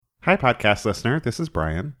Hi, podcast listener. This is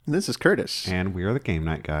Brian. This is Curtis. And we are the Game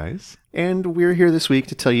Night Guys. And we're here this week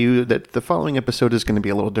to tell you that the following episode is going to be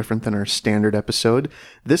a little different than our standard episode.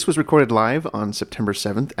 This was recorded live on September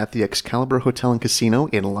 7th at the Excalibur Hotel and Casino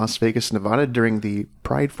in Las Vegas, Nevada during the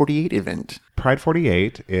Pride 48 event. Pride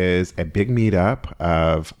 48 is a big meetup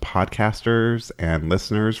of podcasters and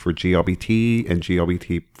listeners for GLBT and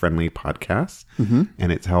GLBT-friendly podcasts. Mm-hmm.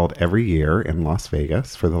 And it's held every year in Las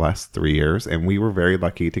Vegas for the last 3 years. And we were very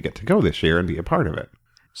lucky to get to go this year and be a part of it.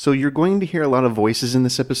 So you're going to hear a lot of voices in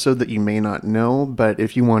this episode that you may not know, but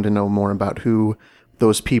if you want to know more about who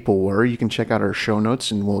those people were, you can check out our show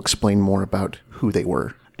notes and we'll explain more about who they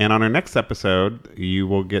were. And on our next episode, you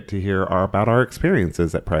will get to hear about our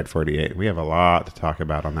experiences at Pride 48. We have a lot to talk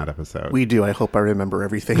about on that episode. We do. I hope I remember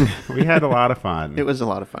everything. We had a lot of fun. It was a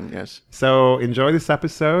lot of fun, yes. So enjoy this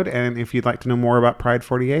episode, and if you'd like to know more about Pride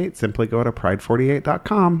 48, simply go to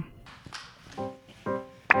pride48.com.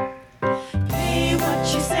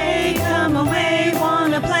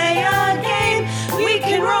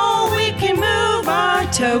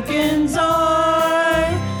 Tokens or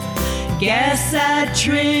guess at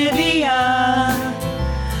trivia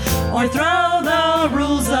or throw the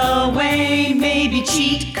rules away. Maybe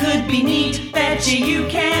cheat, could be neat. Bet you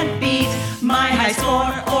can't beat my high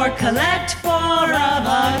score or collect 4 of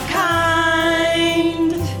a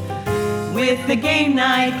kind with the Game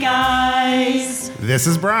Night Guys. This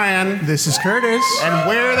is Brian. This is Curtis. And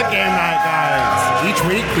we're the Game Night Guys. Each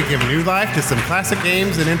week we give new life to some classic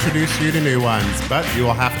games and introduce you to new ones, but you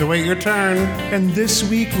will have to wait your turn. And this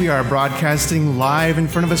week we are broadcasting live in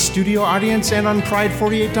front of a studio audience and on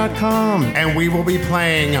Pride48.com. And we will be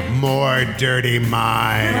playing more Dirty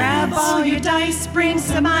Minds. Grab all your dice, bring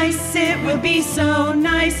some ice, it will be so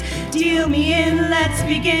nice. Deal me in, let's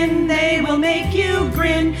begin. They will make you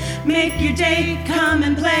grin, make your day, come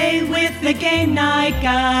and play with the Game Night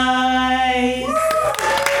Guys.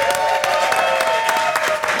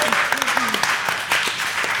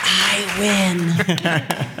 I win.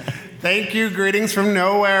 Thank you, Greetings from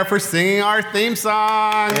Nowhere, for singing our theme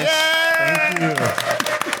song. Yes, thank you.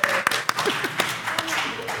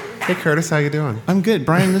 Hey, Curtis, how you doing? I'm good.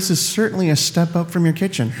 Brian, this is certainly a step up from your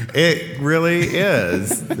kitchen. It really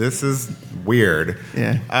is. This is weird.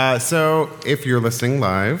 Yeah. So if you're listening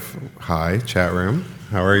live, hi, chat room.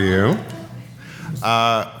 How are you?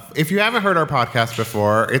 If you haven't heard our podcast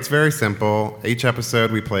before, it's very simple. Each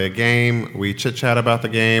episode, we play a game, we chit-chat about the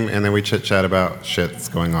game, and then we chit-chat about shit that's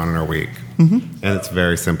going on in our week. Mm-hmm. And it's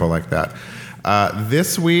very simple like that.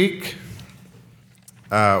 This week,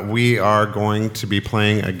 we are going to be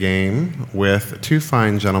playing a game with 2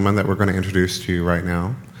 fine gentlemen that we're going to introduce to you right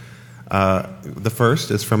now. The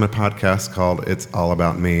first is from a podcast called It's All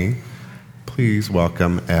About Me. Please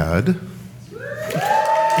welcome Ed.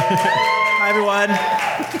 Hi, everyone.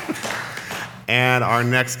 And our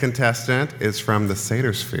next contestant is from the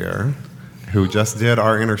Satyr-Sphere, who just did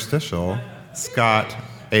our interstitial, Scott,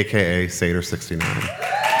 a.k.a. Satyr69.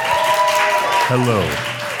 Hello.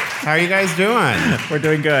 How are you guys doing? We're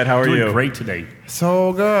doing good. How are you? Doing great today.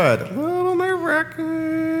 So good. A little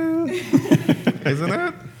nerve-wracking. Isn't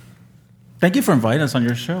it? Thank you for inviting us on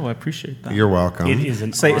your show. I appreciate that. You're welcome. It is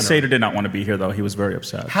an honor. Satyr did not want to be here, though. He was very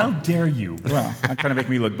upset. How dare you? Well, I'm trying to make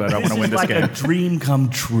me look better. I want to win this like game. a dream come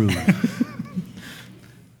true.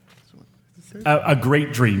 A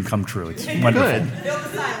great dream come true. It's wonderful.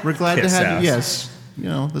 Good. We're glad to Kiss have ass. you. Yes. You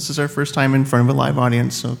know, this is our first time in front of a live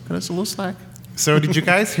audience, so cut us a little slack. So did you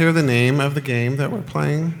guys hear the name of the game that we're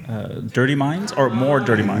playing? Dirty Minds or More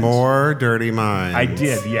Dirty Minds? More Dirty Minds. I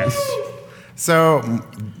did, yes. So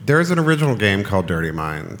there's an original game called Dirty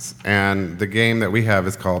Minds, and the game that we have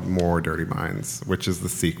is called More Dirty Minds, which is the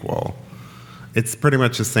sequel. It's pretty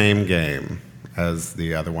much the same game as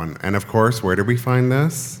the other one. And of course, where did we find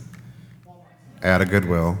this? At a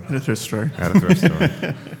Goodwill. At a thrift store. At a thrift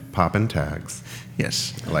store. Poppin' tags.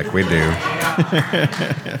 Yes. Like we do.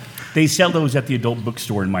 They sell those at the adult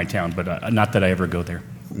bookstore in my town, but not that I ever go there.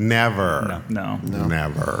 Never. No.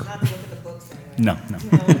 Never. No.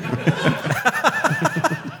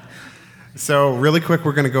 So really quick,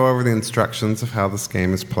 we're going to go over the instructions of how this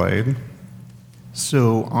game is played.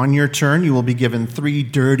 So on your turn, you will be given 3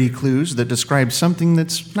 dirty clues that describe something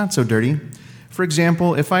that's not so dirty. For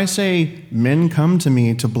example, if I say, men come to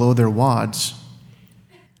me to blow their wads,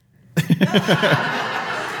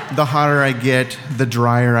 the hotter I get, the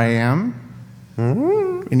drier I am.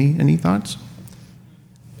 Any thoughts?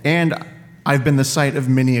 And I've been the site of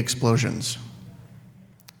many explosions.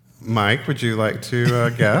 Mike, would you like to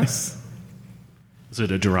guess? Is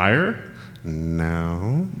it a dryer?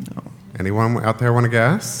 No. Anyone out there want to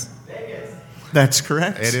guess? That's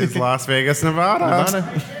correct. It is Las Vegas,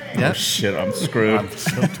 Nevada. Oh, shit, I'm screwed. I'm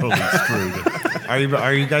so totally screwed.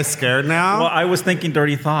 Are you guys scared now? Well, I was thinking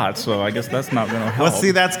dirty thoughts, so I guess that's not going to help. Well,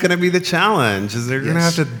 see, that's going to be the challenge. Is they're going to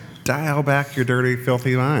Yes. have to dial back your dirty,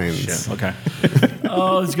 filthy minds. Shit, okay.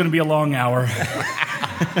 Oh, it's going to be a long hour.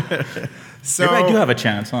 So, Maybe I do have a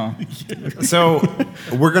chance, huh? so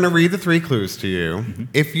we're going to read the 3 clues to you.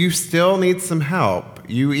 If you still need some help,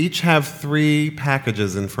 you each have 3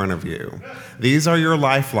 packages in front of you. These are your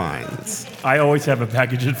lifelines. I always have a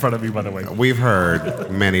package in front of me, by the way. We've heard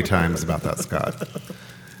many times about that, Scott.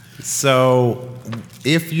 So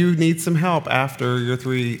if you need some help after your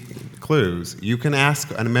 3 clues, you can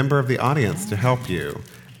ask a member of the audience to help you,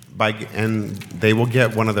 and they will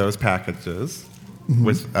get one of those packages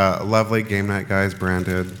with lovely Game Night Guys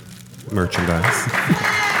branded merchandise.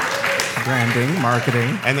 Branding,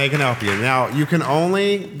 marketing. And they can help you. Now, you can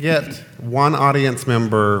only get one audience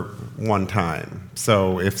member one time.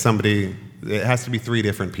 So if somebody, it has to be 3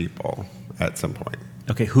 different people at some point.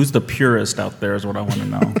 Okay, who's the purist out there is what I want to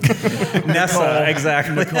know. Nessa,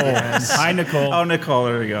 exactly. Nicole. Hi, Nicole. Oh, Nicole,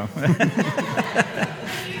 there we go.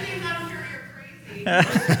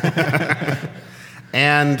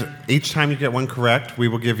 And each time you get one correct, we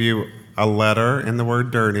will give you a letter in the word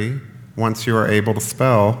dirty. Once you are able to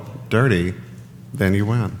spell dirty, then you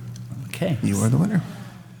win. Okay. You are the winner.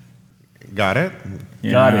 Got it?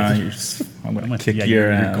 Got it. I'm going to kick Yeah, your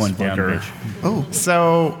you're ass, going down, fucker. bitch. Oh,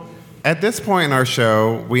 So, at this point in our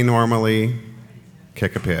show, we normally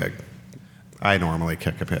kick a pig. I normally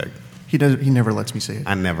kick a pig. he does. He never lets me say it.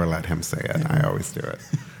 I never let him say it. I always do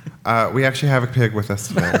it. We actually have a pig with us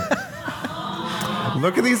today.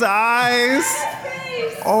 Look at these eyes.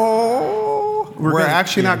 Oh. We're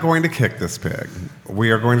actually not going to kick this pig.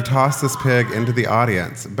 We are going to toss this pig into the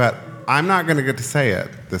audience. But I'm not going to get to say it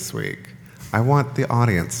this week. I want the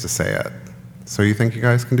audience to say it. So you think you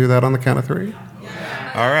guys can do that on the count of 3?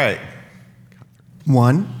 Yeah. All right.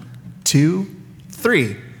 1, 2,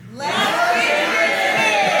 3.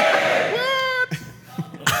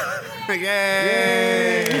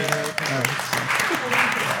 Yay!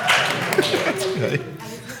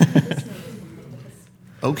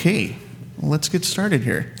 Okay, well, let's get started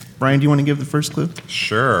here. Brian, do you want to give the first clue?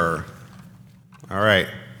 Sure. All right.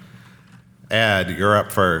 Ed, you're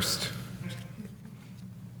up first.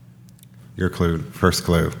 Your clue, first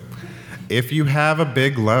clue. If you have a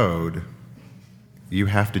big load, you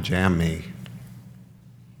have to jam me.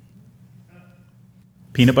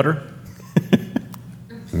 Peanut butter?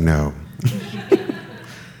 No.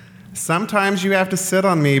 Sometimes you have to sit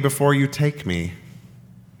on me before you take me.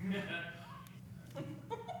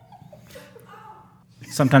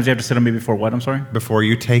 Sometimes you have to sit on me before what? I'm sorry? Before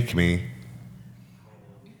you take me.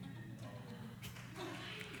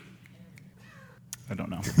 I don't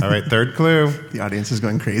know. All right, third clue. The audience is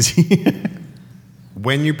going crazy.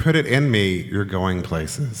 When you put it in me, you're going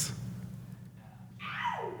places.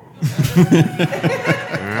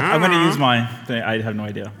 I'm going to use my thing. I have no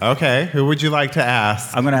idea. Okay, who would you like to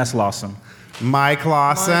ask? I'm going to ask Lawson. Mike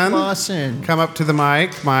Lawson. Mike Lawson. Come up to the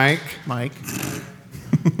mic, Mike. Mike.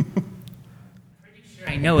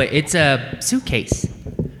 I know it. It's a suitcase.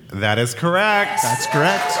 That is correct. That's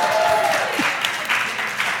correct.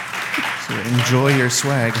 So enjoy your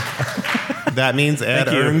swag. That means Ed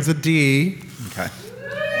Thank you. earns a D. Okay.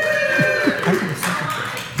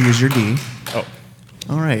 Here's your D. Oh.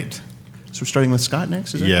 All right. So we're starting with Scott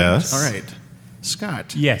next, is that Yes. right? All right.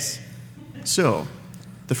 Scott. Yes. So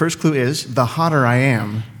the first clue is the hotter I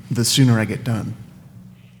am, the sooner I get done.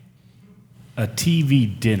 A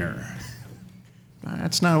TV dinner.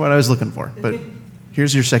 That's not what I was looking for, but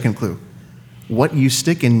here's your second clue. What you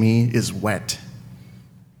stick in me is wet.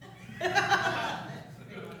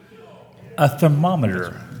 A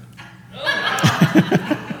thermometer. Do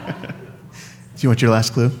you want your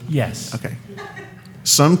last clue? Yes. Okay.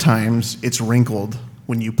 Sometimes it's wrinkled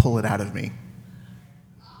when you pull it out of me.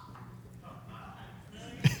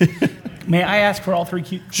 May I ask for all 3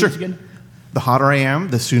 clues Sure. again? The hotter I am,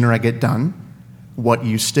 the sooner I get done. What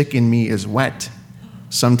you stick in me is wet.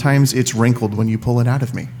 Sometimes it's wrinkled when you pull it out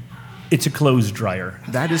of me. It's a clothes dryer.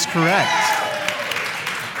 That is correct.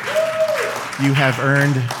 You have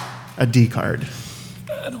earned a D card.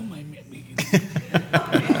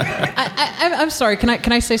 I'm sorry. Can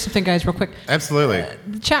I say something, guys, real quick? Absolutely.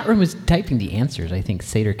 The chat room is typing the answers. I think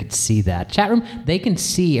Seder could see that. Chat room, they can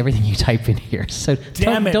see everything you type in here. So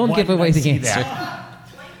Damn it, don't why give did away I the see answer. that?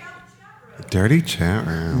 Dirty chat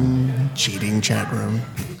room. Cheating chat room.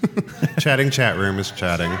 Chatting chat room is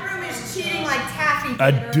chatting. room is cheating like taffy.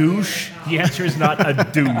 A douche? The answer is not a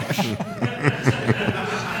douche.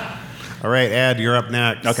 All right, Ed, you're up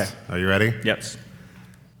next. Okay. Are you ready? Yes.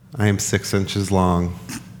 I am 6 inches long.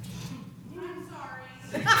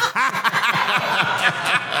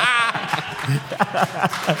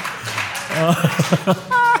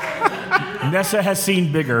 Nessa has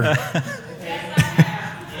seen bigger.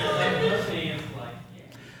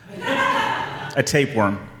 A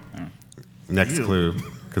tapeworm. Next clue,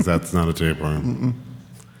 because that's not a tapeworm.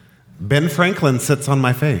 Ben Franklin sits on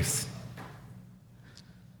my face.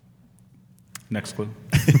 Next clue.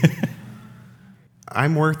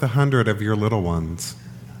 I'm worth 100 of your little ones.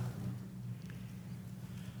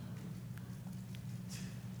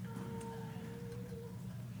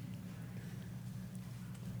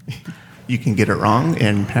 You can get it wrong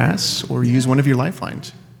and pass, or use one of your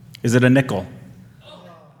lifelines. Is it a nickel?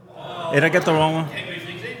 Did I get the wrong one?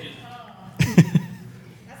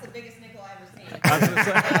 That's the biggest nickel I've ever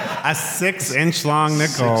seen. A 6-inch long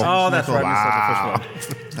nickel. Oh, that's right. Wow. I missed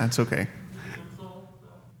the first one. That's okay.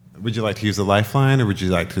 Would you like to use a lifeline, or would you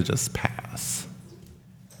like to just pass?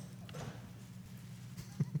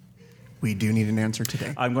 We do need an answer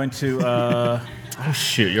today. I'm going to. Oh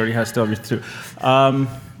shoot! You already have still your 2.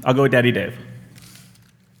 I'll go with Daddy Dave.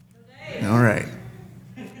 All right.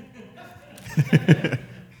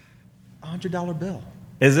 $100 bill.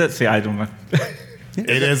 Is it? See, I don't know.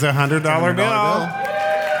 It is a $100 bill.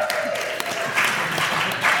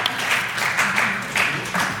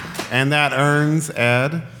 And that earns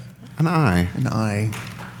Ed an eye. An eye.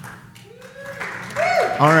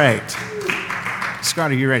 All right. Scott,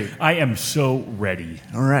 are you ready? I am so ready.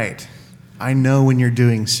 All right. I know when you're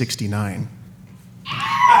doing 69.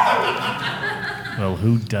 Well,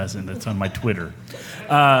 who doesn't? It's on my Twitter.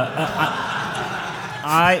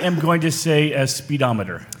 I am going to say a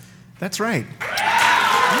speedometer. That's right.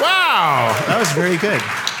 Wow. That was very good.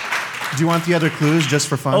 Do you want the other clues just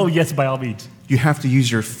for fun? Oh, yes, by all means. You have to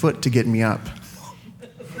use your foot to get me up.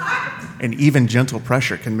 And even gentle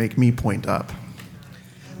pressure can make me point up.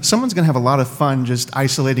 Someone's going to have a lot of fun just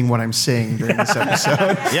isolating what I'm saying during this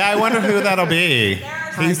episode. Yeah, I wonder who that'll be.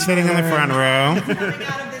 He's sitting in the front row. Coming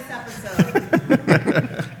out of this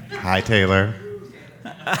episode. Hi, Taylor.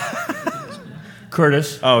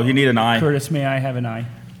 Curtis. Oh, you need an eye. Curtis, may I have an eye?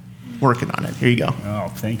 Working on it. Here you go.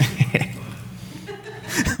 Oh, thank you.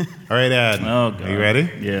 All right, Ed. Oh, God. Are you ready?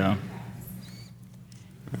 Yeah.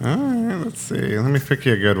 All right, let's see. Let me pick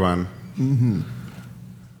you a good one.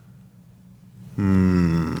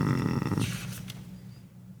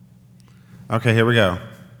 Okay, here we go.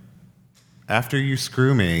 After you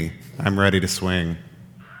screw me, I'm ready to swing.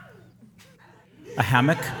 A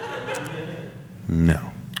hammock.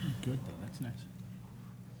 No. Good, that's nice.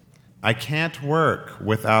 I can't work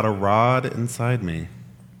without a rod inside me.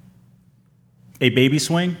 A baby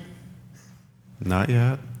swing. Not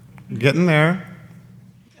yet. Getting there.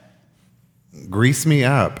 Grease me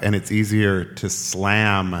up, and it's easier to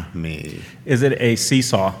slam me. Is it a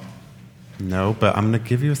seesaw? No, but I'm going to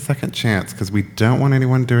give you a second chance because we don't want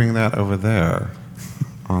anyone doing that over there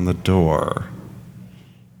on the door.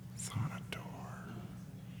 It's on a door.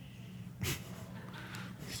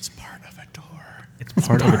 It's part of a door. It's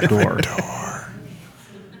part of a door.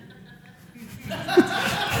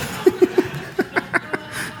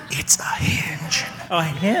 It's a hinge. A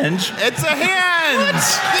hinge? It's a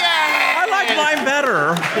hinge! Yay! I like mine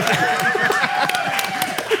better.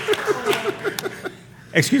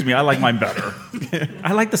 Excuse me, I like mine better.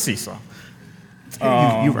 I like the seesaw.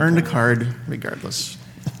 You've earned a card regardless.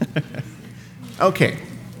 Okay.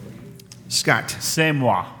 Scott. C'est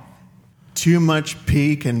moi. Too much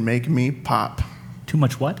pee can make me pop. Too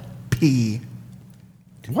much what? Pee.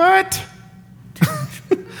 What?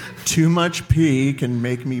 Too much pee can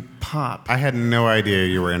make me pop. I had no idea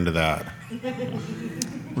you were into that.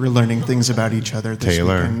 We're learning things about each other this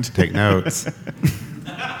Taylor, weekend. take notes.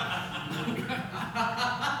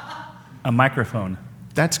 A microphone.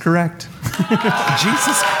 That's correct.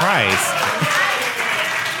 Jesus Christ.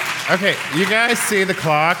 Okay, you guys see the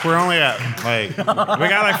clock? We're only at, we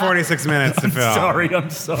got 46 minutes to film. I'm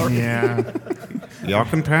sorry. Yeah. Y'all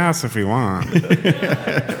can pass if you want.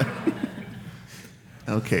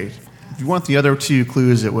 Okay. If you want the other 2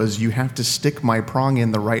 clues, it was you have to stick my prong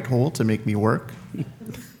in the right hole to make me work.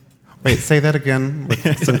 Wait, say that again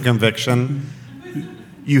with some conviction.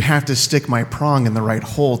 You have to stick my prong in the right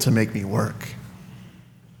hole to make me work.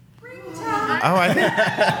 Oh, I think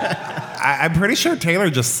I'm pretty sure Taylor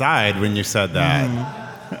just sighed when you said that.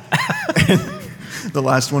 The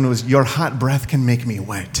last one was your hot breath can make me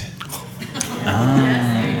wet.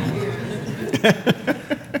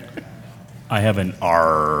 I have an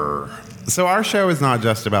R. So our show is not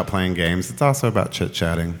just about playing games; it's also about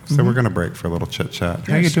chit-chatting. So we're going to break for a little chit-chat.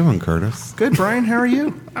 How you doing, Curtis? Good, Brian. How are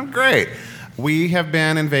you? I'm great. We have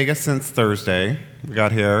been in Vegas since Thursday. We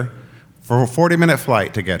got here for a 40-minute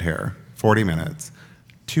flight to get here. 40 minutes.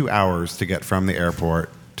 2 hours to get from the airport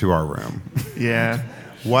to our room. Yeah.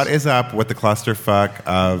 What is up with the clusterfuck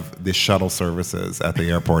of the shuttle services at the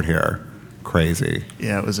airport here? Crazy.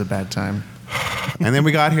 Yeah, it was a bad time. And then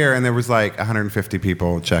we got here, and there was like 150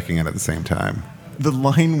 people checking in at the same time. The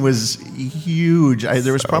line was huge.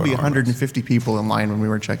 There was So probably enormous. 150 people in line when we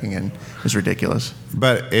were checking in. It was ridiculous.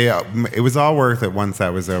 But it was all worth it once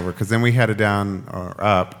that was over, because then we headed down or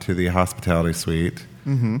up to the hospitality suite,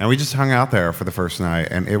 and we just hung out there for the first night,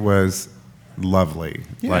 and it was lovely.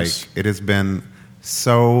 Yes. Like, it has been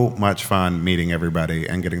so much fun meeting everybody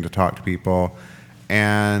and getting to talk to people.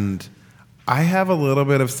 And I have a little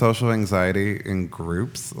bit of social anxiety in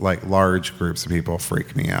groups, like large groups of people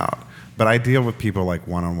freak me out. But I deal with people like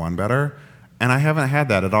one-on-one better. And I haven't had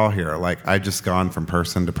that at all here. Like, I've just gone from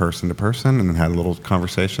person to person to person and had little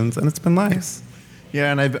conversations, and it's been nice. Yeah,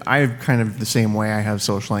 and I've kind of the same way. I have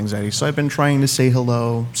social anxiety, so I've been trying to say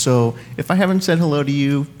hello. So if I haven't said hello to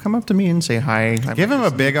you, come up to me and say hi. Give him a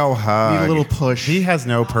big old hug. Need a little push. He has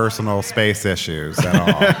no personal space issues at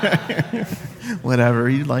all. Whatever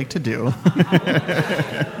you'd like to do. I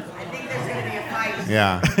think there's going to be a fight.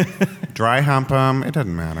 Yeah. Dry hump him. It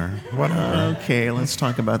doesn't matter. Whatever. Okay, let's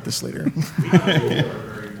talk about this later.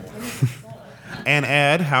 And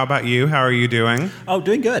Ed, how about you? How are you doing? Oh,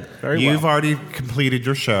 doing good. Very well. You've already completed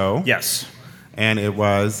your show. Yes. And it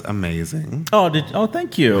was amazing. Oh,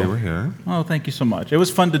 thank you. We were here. Oh, thank you so much. It was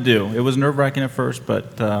fun to do. It was nerve-wracking at first,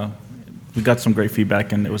 but we got some great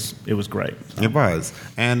feedback, and it was great. So. It was.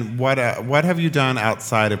 And what have you done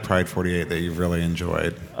outside of Pride 48 that you've really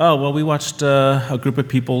enjoyed? Oh, well, we watched a group of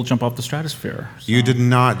people jump off the stratosphere. So. You did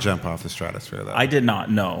not jump off the stratosphere, though. I did not,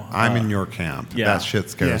 no. I'm in your camp. yeah. That shit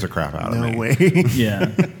scares the crap out of me. No way. Yeah.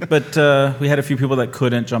 But we had a few people that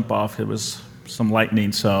couldn't jump off. It was some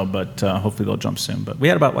lightning, but hopefully they'll jump soon. But we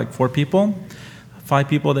had about like 5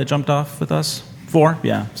 people that jumped off with us. 4,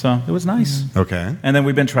 yeah. So it was nice. Okay. And then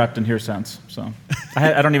we've been trapped in here since. So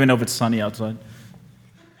I don't even know if it's sunny outside.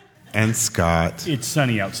 And Scott. It's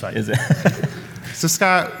sunny outside. Is it? So,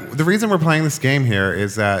 Scott, the reason we're playing this game here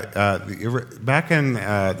is that back in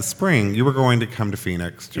the spring, you were going to come to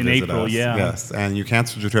Phoenix to In visit April, us. yeah. Yes, and you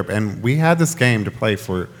canceled your trip. And we had this game to play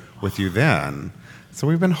with you then. So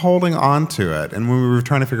we've been holding on to it. And when we were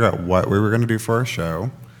trying to figure out what we were going to do for our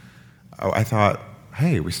show, I thought,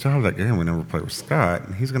 hey, we still have that game we never played with Scott,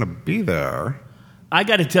 and he's going to be there. I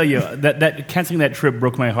got to tell you, that canceling that trip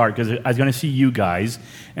broke my heart because I was going to see you guys,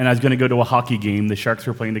 and I was going to go to a hockey game. The Sharks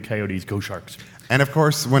were playing the Coyotes. Go Sharks. And, of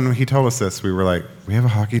course, when he told us this, we were like, we have a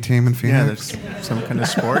hockey team in Yeah, Phoenix? there's some kind of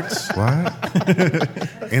sports. What?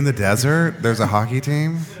 In the desert, there's a hockey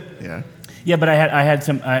team? Yeah. Yeah, but I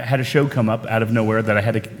had a show come up out of nowhere that I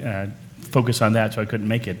had to focus on that, so I couldn't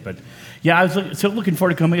make it. But yeah, I was so looking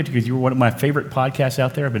forward to coming here because you were one of my favorite podcasts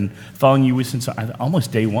out there. I've been following you since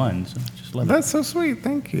almost day one. So just love That's so sweet.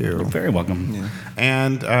 Thank you. You're very welcome. Yeah.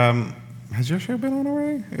 And has your show been on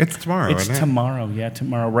already? It's tomorrow, It's isn't it? tomorrow. Yeah,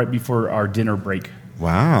 tomorrow, right before our dinner break.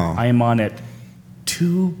 Wow. I am on at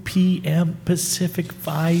 2 p.m. Pacific,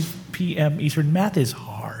 5 p.m. Eastern. Math is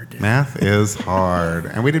hard. Math is hard.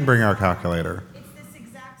 And we didn't bring our calculator. It's this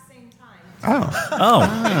exact same time.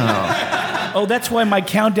 Oh. Oh, that's why my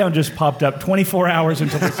countdown just popped up. 24 hours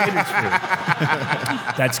until the Seder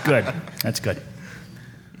Street. That's good. That's good.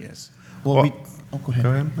 Yes. Well, go ahead.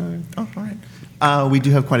 Go ahead. Oh, all right. We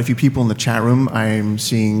do have quite a few people in the chat room. I'm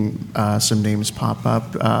seeing some names pop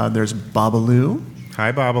up. There's Babaloo.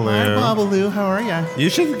 Hi, Babaloo. Hi, Babaloo. How are ya? You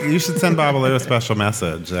should send Babaloo a special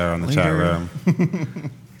message there on the chat Later.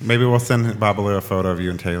 room. Maybe we'll send Babaloo a photo of you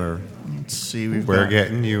and Taylor. Let's see. We're We're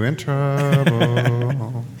getting you in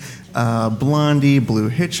trouble. Blondie, Blue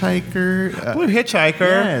Hitchhiker. Blue Hitchhiker.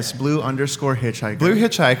 Yes, Blue_Hitchhiker. Blue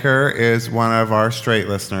Hitchhiker is one of our straight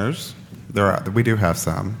listeners. We do have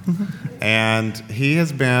some. And he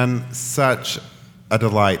has been such a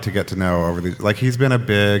delight to get to know over the he's been a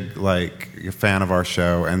big fan of our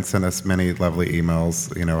show and sent us many lovely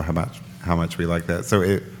emails, how much we like that. So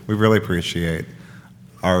we really appreciate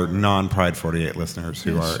our non-Pride 48 listeners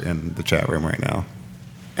who are in the chat room right now.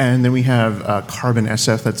 And then we have Carbon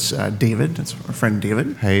SF. That's David. That's our friend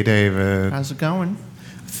David. Hey, David. How's it going?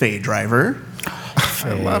 Faye Driver.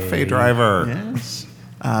 I love Faye Driver. Yes.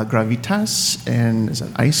 Gravitas. And is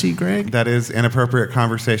that Icy Greg? That is Inappropriate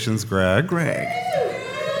Conversations, Greg. Greg.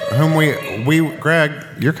 Whom Greg,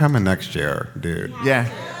 you're coming next year, dude. Yeah.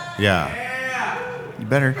 Yeah. You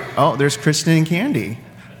better. Oh, there's Kristen and Candy.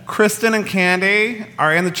 Kristen and Candy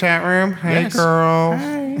are in the chat room. Hey, Yes. girls.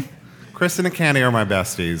 Hi. Kristen and Candy are my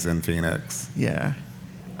besties in Phoenix. Yeah.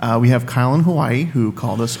 We have Kyle in Hawaii, who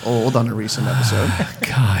called us old on a recent episode.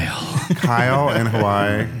 Kyle. Kyle in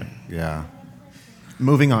Hawaii. Yeah.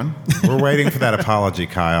 Moving on. We're waiting for that apology,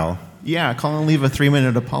 Kyle. Yeah, call and leave a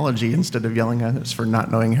 3-minute apology instead of yelling at us for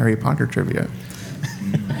not knowing Harry Potter trivia.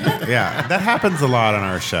 Yeah, that happens a lot on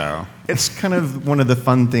our show. It's kind of one of the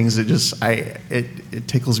fun things that it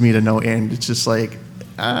tickles me to no end. It's just like,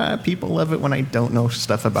 people love it when I don't know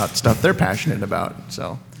stuff about stuff they're passionate about.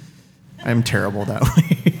 So I'm terrible that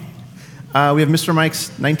way. We have Mr. Mike's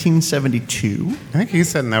 1972. I think he's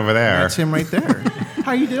sitting over there. That's him right there.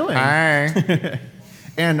 How you doing? Hi.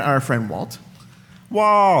 And our friend Walt.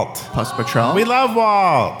 Walt. Puss Patrol. We love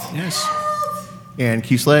Walt. Yes. And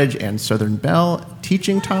Q Sledge and Southern Belle,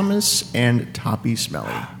 Teaching Thomas, and Toppy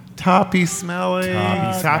Smelly. Toppy Smelly.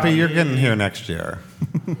 Toppy, you're getting here next year.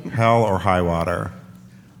 Hell or high water.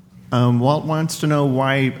 Walt wants to know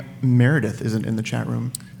why Meredith isn't in the chat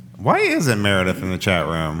room. Why isn't Meredith in the chat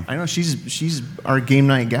room? I know she's our game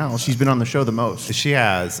night gal. She's been on the show the most. She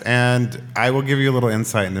has. And I will give you a little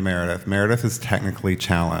insight into Meredith. Meredith is technically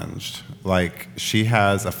challenged. Like, she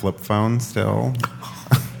has a flip phone still.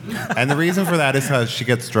 And the reason for that is because she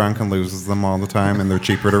gets drunk and loses them all the time, and they're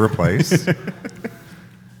cheaper to replace.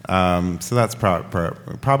 So that's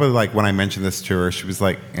probably like when I mentioned this to her, she was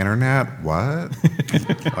like, internet, what?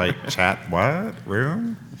 Like, chat, what?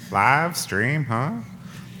 Room? Live? Stream, huh?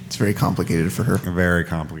 It's very complicated for her. Very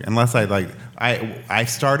complicated. Unless I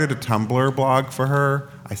started a Tumblr blog for her.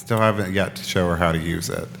 I still haven't yet to show her how to use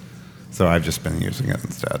it. So I've just been using it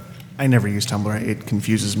instead. I never use Tumblr. It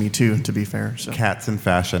confuses me too, to be fair. So.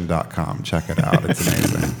 Catsinfashion.com. Check it out. It's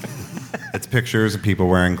amazing. It's pictures of people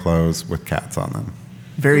wearing clothes with cats on them.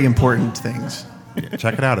 Very important things. Yeah,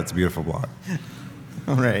 check it out. It's a beautiful blog.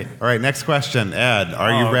 All right. All right, next question. Ed,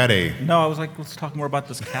 are you ready? No, I was like, let's talk more about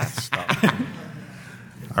this cat stuff.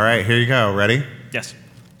 All right, here you go. Ready? Yes.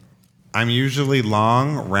 I'm usually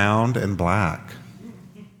long, round, and black.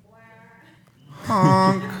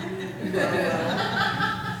 Honk.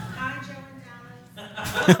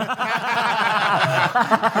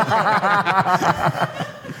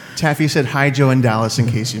 Taffy said, hi, Joe and Dallas, in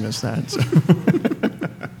case you missed that. So.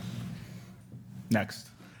 Next.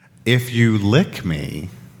 If you lick me,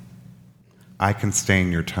 I can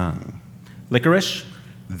stain your tongue. Licorice?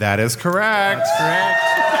 That is correct. That's correct.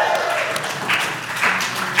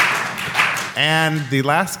 And the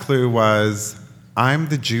last clue was, I'm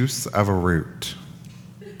the juice of a root.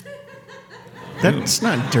 That's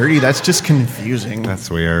not dirty. That's just confusing. That's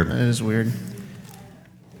weird. That is weird.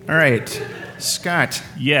 All right. Scott.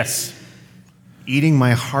 Yes. Eating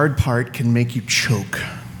my hard part can make you choke.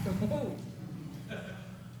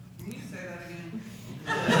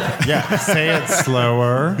 Yeah, say it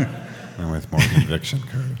slower and with more conviction,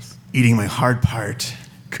 Curtis. Eating my hard part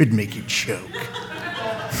could make you choke.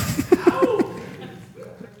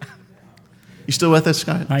 You still with us,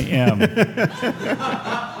 Scott? I am.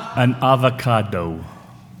 An avocado.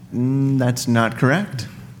 That's not correct.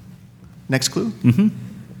 Next clue. Mm-hmm.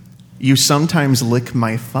 You sometimes lick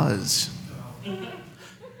my fuzz.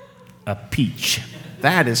 A peach.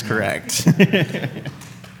 That is correct.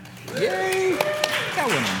 Yay! That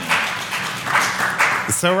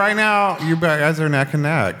one. So right now, you guys are neck and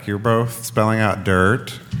neck. You're both spelling out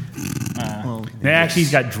dirt. Actually,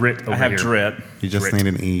 he's got drit over I have here. drit. You just Drit. need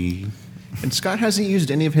an E. And Scott hasn't used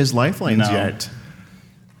any of his lifelines No. yet.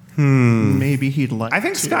 Maybe he'd like I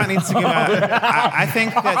think to. Scott needs to give I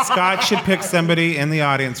think that Scott should pick somebody in the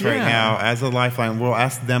audience right Yeah. now as a lifeline. We'll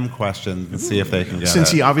ask them questions and see if they can get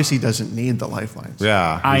Since it. he obviously doesn't need the lifelines.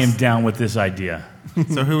 Yeah. I am down with this idea.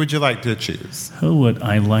 So who would you like to choose? Who would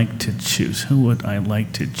I like to choose? Who would I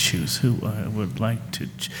like to choose? Who I would like to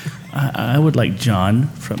I would like John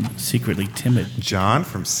from Secretly Timid. John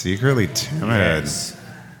from Secretly Timid. Yes.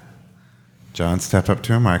 John, step up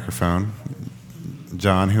to a microphone.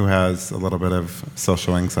 John, who has a little bit of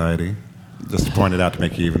social anxiety, just to point it out to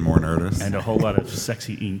make you even more nervous. And a whole lot of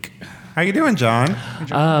sexy ink. How you doing, John?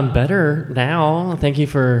 Better now. Thank you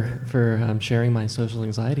for sharing my social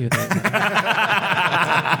anxiety with me.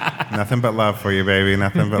 Nothing but love for you, baby.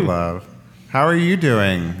 Nothing but love. How are you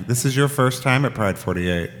doing? This is your first time at Pride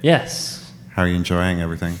 48. Yes. How are you enjoying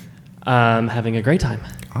everything? Having a great time.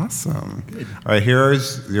 Awesome. All right,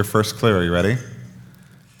 here's your first clue. Are you ready?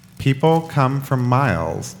 People come from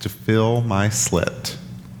miles to fill my slit.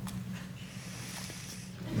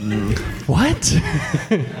 What?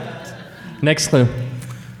 Next clue.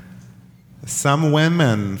 Some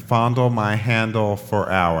women fondle my handle for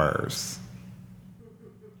hours.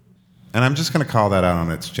 And I'm just going to call that out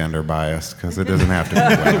on its gender bias because it doesn't have to be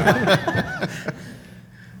women.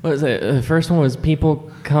 What was it? The first one was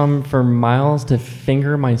people come for miles to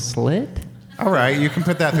finger my slit? All right, you can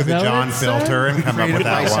put that through the that what John it filter and come up with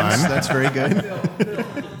that License, one. that's very good.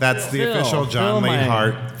 That's the Fill. official John Fill Lee my-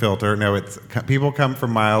 Hart filter. No, it's people come for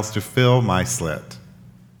miles to fill my slit.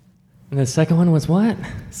 And the second one was what?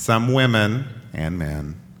 Some women and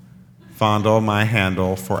men fondle my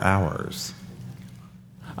handle for hours.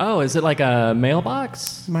 Oh, is it like a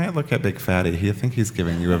mailbox? You might look at Big Fatty. I think he's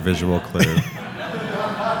giving you a visual clue.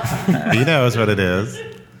 He knows what it is.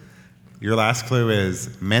 Your last clue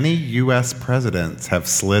is many U.S. presidents have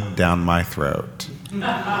slid down my throat.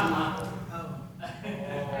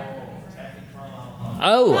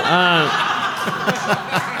 Oh,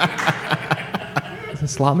 it's a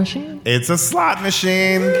slot machine? It's a slot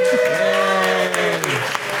machine.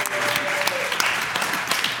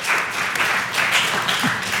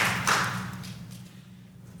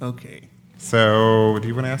 Okay. So, do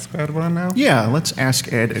you want to ask Ed one now? Yeah, let's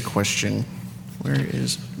ask Ed a question. Where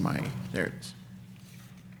is my... There it is.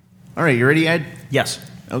 All right, you ready, Ed? Yes.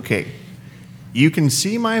 Okay. You can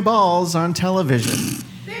see my balls on television.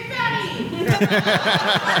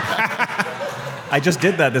 I just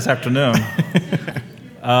did that this afternoon.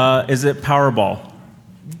 Is it Powerball?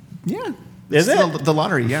 Yeah. Is It's it? the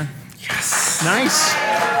lottery, yeah. Yes. Nice.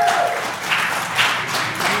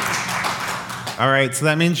 All right, so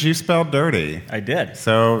that means you spelled dirty. I did.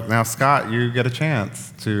 So now, Scott, you get a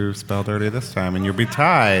chance to spell dirty this time, and you'll be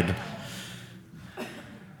tied.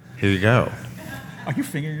 Here you go. Are you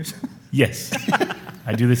fingering yourself? Yes.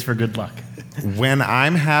 I do this for good luck. When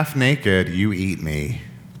I'm half naked, you eat me.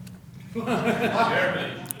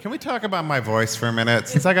 Can we talk about my voice for a minute?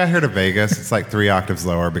 Since I got here to Vegas, it's like 3 octaves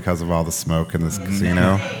lower because of all the smoke in this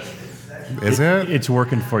casino. Is it? It's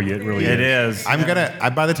working for you. It really It is. is.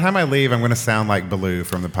 By the time I leave, I'm gonna sound like Baloo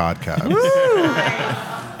from the podcast.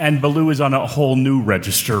 And Baloo is on a whole new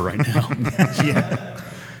register right now. Yeah.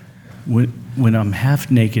 When I'm half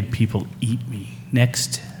naked, people eat me.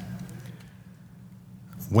 Next.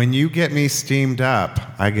 When you get me steamed up,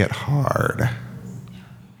 I get hard.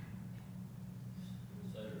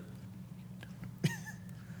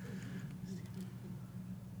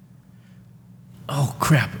 Oh,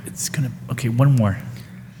 crap. It's going to... Okay, one more.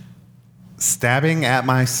 Stabbing at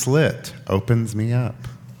my slit opens me up.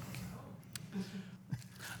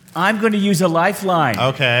 I'm going to use a lifeline.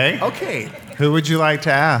 Okay. Okay. Who would you like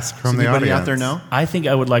to ask from the Anybody audience? out there know? I think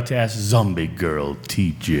I would like to ask Zombie Girl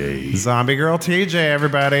TJ. Zombie Girl TJ,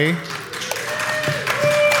 everybody.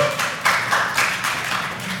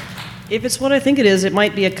 If it's what I think it is, it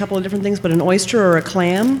might be a couple of different things, but an oyster or a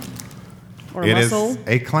clam or a It is mussel.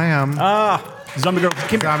 a clam. Zombie Girl.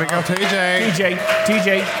 Zombie Girl TJ.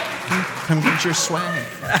 TJ. Come get your swag.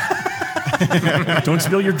 Don't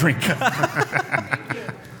spill your drink.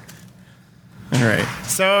 All right.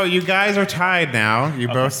 So you guys are tied now. You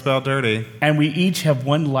both spelled dirty. And we each have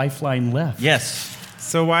one lifeline left. Yes.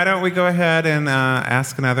 So why don't we go ahead and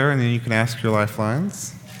ask another, and then you can ask your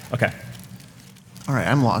lifelines. Okay. All right,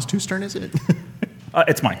 I'm lost. Whose turn is it?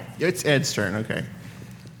 It's mine. It's Ed's turn, okay.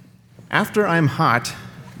 After I'm hot,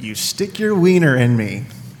 you stick your wiener in me.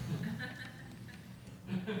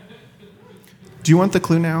 Do you want the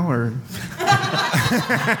clue now, or?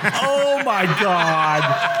 Oh, my God.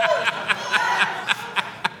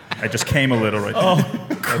 I just came a little right there. Oh,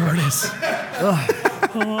 Curtis.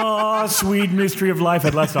 Oh, sweet mystery of life.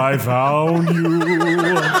 At last I found you.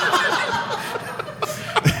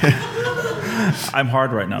 I'm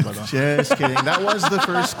hard right now, by the way. Just kidding. That was the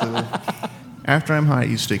first clue. After I'm hot,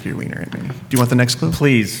 you stick your wiener in me. Do you want the next clue?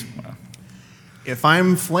 Please. If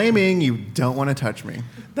I'm flaming, you don't want to touch me.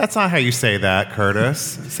 That's not how you say that, Curtis.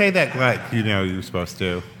 Say that like you know you're supposed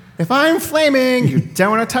to. If I'm flaming, you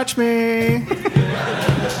don't want to touch me.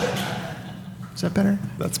 Is that better?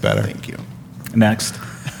 That's better. Thank you. Next.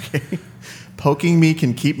 Okay. Poking me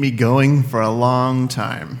can keep me going for a long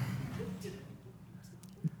time.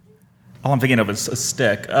 All I'm thinking of is a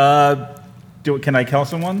stick. Can I kill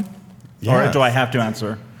someone? Yes. Or do I have to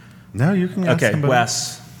answer? No, you can ask Okay, somebody.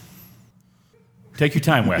 Wes. Take your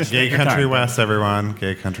time, Wes. Gay Take your Country time. West, everyone.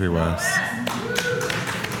 Gay Country West.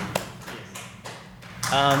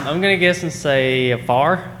 I'm going to guess and say a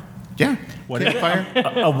far. Yeah. What is it? Fire.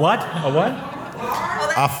 A what? A what?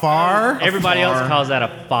 A far? Everybody else calls that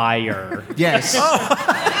a fire. Yes. A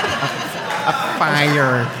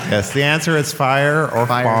fire. Yes, the answer is fire or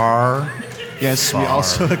Fire. far. Yes, we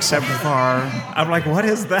also accept far. I'm like, what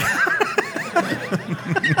is that?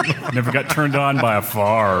 Never got turned on by a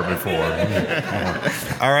far before.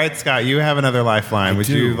 All right, Scott, you have another lifeline. Would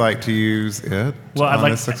you like to use it? Well, I'd on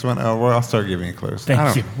like- this 6-1? Oh, well, I'll start giving you clues.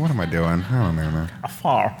 Thank you. What am I doing? I don't know. A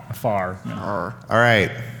far. A far. All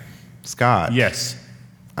right, Scott. Yes.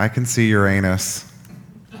 I can see your anus.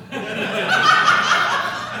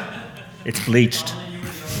 It's bleached.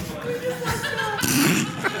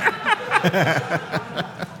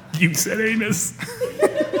 You said anus.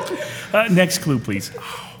 Next clue, please.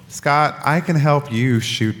 Scott, I can help you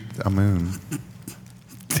shoot a moon.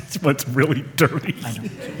 That's what's really dirty.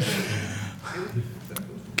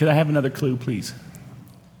 Could I have another clue, please?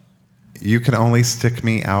 You can only stick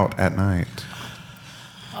me out at night.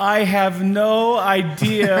 I have no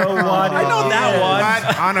idea what I know that one.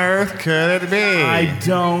 What on earth could it be? I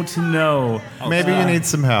don't know. Maybe you need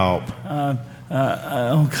some help.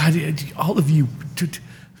 Oh, God, all of you.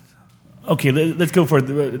 Okay, let's go for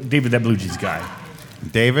David, that blue jeans guy.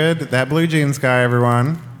 David, that blue jeans guy,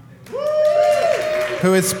 everyone,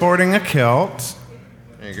 who is sporting a kilt,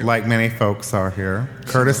 like many folks are here.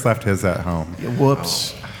 Curtis left his at home.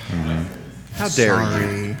 Whoops. How dare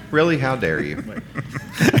you? Really, how dare you?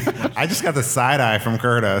 I just got the side eye from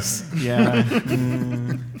Curtis. Yeah.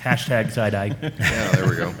 Hashtag side-eye. Yeah, there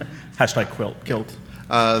we go. Hashtag kilt.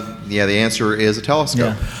 Yeah, the answer is a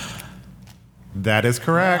telescope. Yeah. That is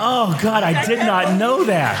correct. Oh, God, I did not know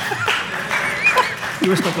that. You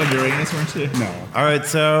were stuck on Uranus, weren't you? No. All right,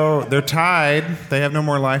 so they're tied. They have no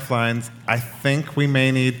more lifelines. I think we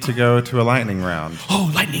may need to go to a lightning round. Oh,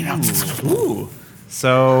 lightning round. Ooh.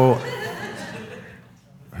 So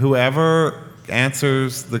whoever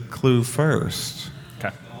answers the clue first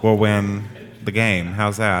will win the game.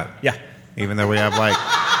 How's that? Yeah. Even though we have like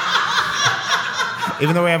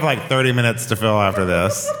 30 minutes to fill after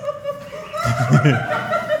this.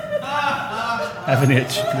 I have an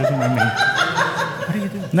itch. Doesn't mind me. What are you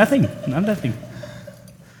doing? Nothing. I'm nothing.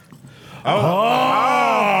 Oh!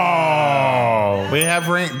 We have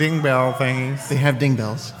ding bell thingies. They have ding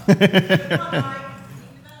bells.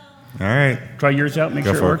 All right. Try yours out. Make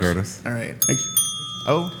Go sure it for it, works. Curtis. All right.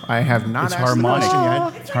 Oh, I have not It's asked the harmonic. question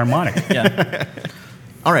yet. It's harmonic. Yeah.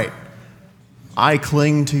 All right. I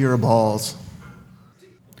cling to your balls.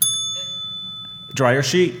 Dryer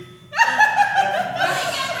sheet.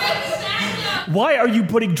 Why are you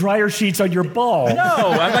putting dryer sheets on your ball? No,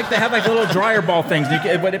 I like to have like little dryer ball things.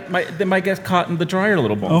 But they might get caught in the dryer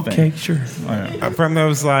little ball thing. Okay, sure. From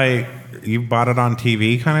those like you bought it on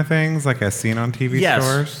TV kind of things, like I've seen on TV Yes.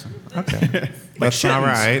 stores. Okay, that's not Shittens.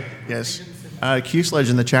 right. Yes. Q Sledge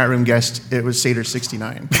in the chat room guessed it was Seder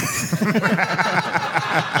 69.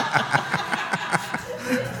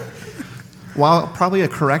 While probably a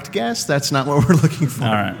correct guess, that's not what we're looking for.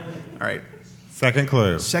 All right. All right. Second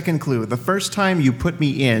clue. Second clue. The first time you put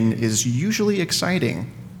me in is usually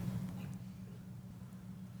exciting.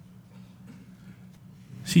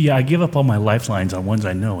 See, yeah, I give up all my lifelines on ones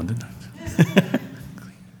I know. And then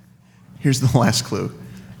Here's the last clue.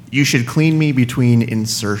 You should clean me between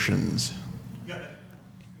insertions.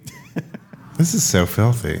 This is so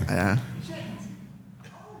filthy. Yeah.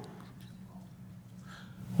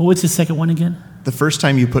 well, what's the second one again? The first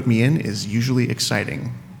time you put me in is usually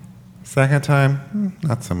exciting. Second time,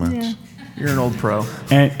 not so much. You're an old pro.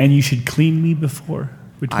 And you should clean me before.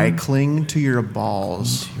 I cling to your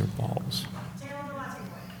balls. your balls.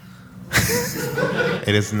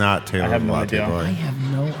 It is not Taylor I have no Latte idea. Boy. I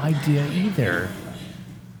have no idea either.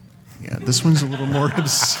 Yeah, this one's a little more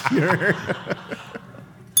obscure.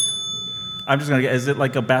 I'm just gonna get. Is it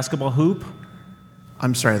like a basketball hoop?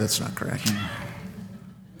 I'm sorry, that's not correct.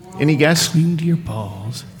 Any guess? Clean to your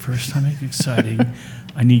balls. First time it's exciting.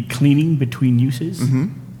 I need cleaning between uses.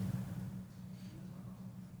 Mm-hmm.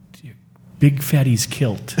 Big fatty's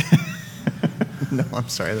kilt. No, I'm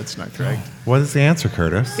sorry, that's not correct. What is the answer,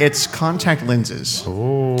 Curtis? It's contact lenses.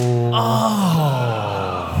 Oh.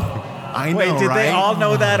 I know, Wait, did right? they all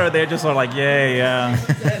know that, or they're just sort of like, yeah?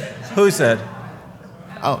 Who said?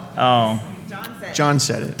 Oh, John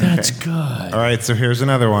said it. That's Okay. good. All right, so here's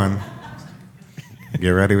another one. Get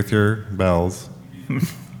ready with your bells.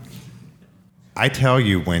 I tell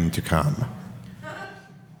you when to come.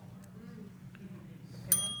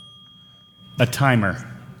 A timer.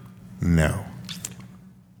 No.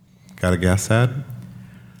 Got a guess, Ed?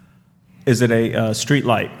 Is it a street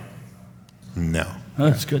light? No. Oh,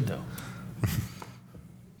 that's good, though.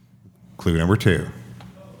 Clue number 2.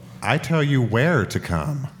 I tell you where to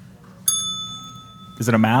come. Is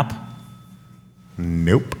it a map?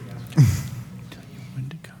 Nope. Tell you when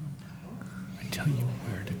to come. I tell you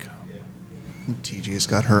where to come. TG's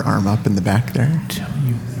got her arm up in the back there. Tell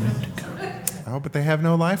you when to come. Oh, but they have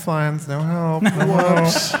no lifelines, no help.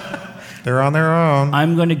 Whoops. They're on their own.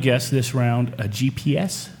 I'm going to guess this round a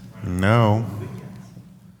GPS. No.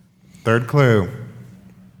 Third clue.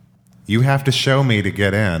 You have to show me to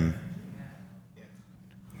get in.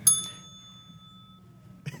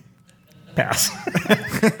 Pass.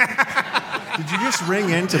 Did you just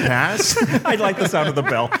ring in to pass? I like the sound of the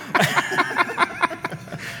bell.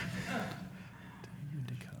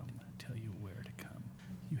 Tell you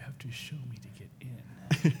you show me to get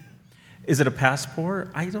in? Is it a passport?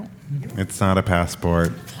 I don't. It's not a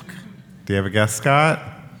passport. Do you have a guess, Scott?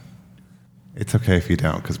 It's okay if you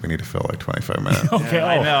don't, because we need to fill like 25 minutes. Okay,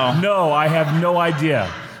 I know. No, I have no idea.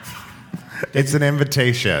 It's an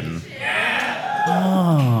invitation.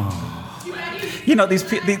 You know,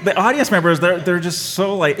 the audience members, they're just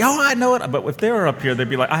so like, oh, I know it. But if they were up here, they'd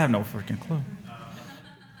be like, I have no freaking clue.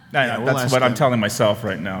 I know, we'll that's ask what I'm them. telling myself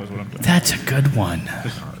right now is what I'm doing. That's a good one.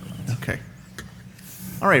 Okay.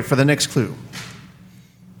 All right, for the next clue.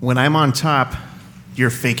 When I'm on top, you're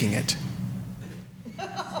faking it.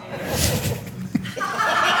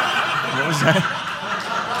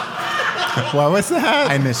 What was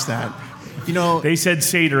that? I missed that. You know, They said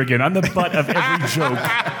Seder again. I'm the butt of every joke.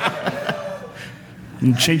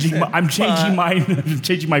 I'm changing my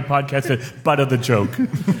podcast to butt of the joke.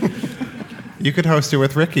 You could host it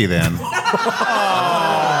with Ricky then.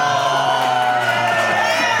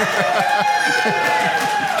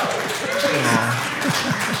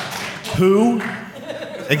 Who?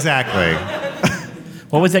 Exactly.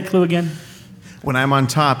 What was that clue again? when I'm on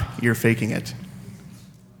top, you're faking it.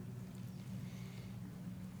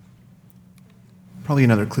 Probably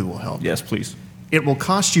another clue will help. Yes, please. It will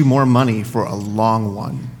cost you more money for a long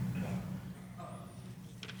one.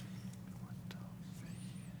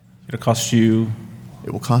 It'll cost you.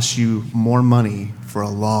 It will cost you more money for a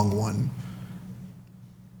long one.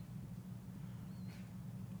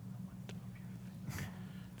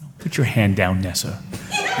 Put your hand down, Nessa.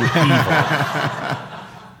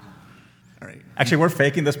 All right. Actually, we're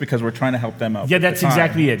faking this because we're trying to help them out. Yeah, with the that's time.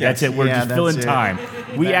 exactly it. Yes. That's it. We're Yeah, just that's filling it. time.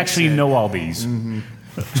 We That's actually it. know all these. Do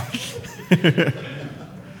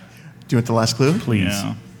you want the last clue? Please.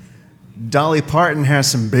 Yeah. Dolly Parton has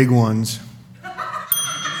some big ones.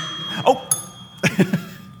 Oh,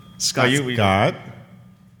 Scott. Scott.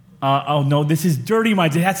 Oh, no, this is dirty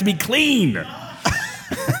minds. It has to be clean.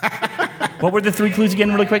 What were the three clues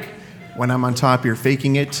again, really quick? When I'm on top, you're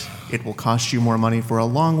faking it. It will cost you more money for a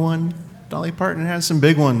long one. Dolly Parton has some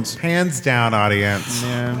big ones. Hands down, audience.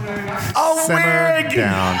 Yeah. Oh, Simmer wig!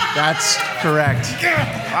 down. That's correct.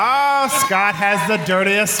 Oh, Scott has the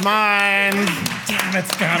dirtiest mind. damn it,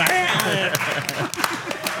 Scott! I had it.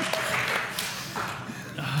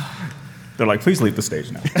 They're like, please leave the stage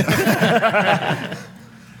now.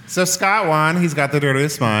 So Scott won. He's got the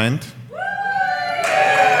dirtiest mind.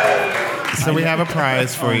 So we have a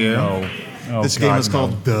prize for you. Oh, This game is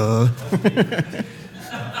called Duh.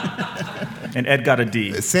 And Ed got a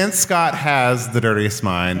D. Since Scott has the dirtiest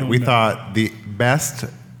mind, we thought the best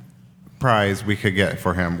prize we could get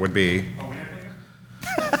for him would be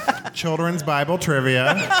children's Bible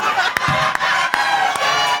trivia,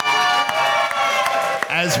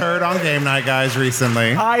 as heard on Game Night Guys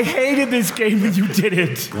recently. I hated this game when you did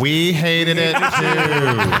it. We hated it too.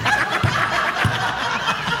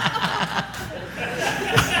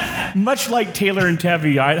 Much like Taylor and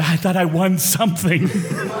Tevi, I thought I won something.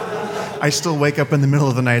 I still wake up in the middle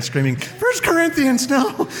of the night screaming, 1 Corinthians,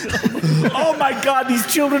 no. Oh my God, these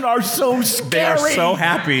children are so scary. They are so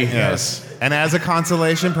happy. Yes. And as a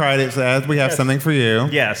consolation prize, it says we have something for you.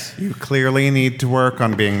 Yes. You clearly need to work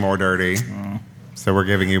on being more dirty. So we're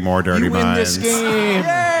giving you more dirty You win minds. this game.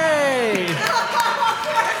 Yay!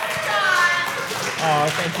 Oh,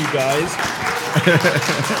 thank you guys.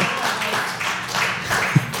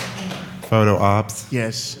 Photo ops.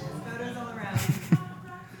 Yes.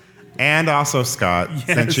 And also, Scott,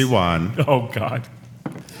 since you won, Oh God.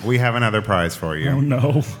 we have another prize for you. Oh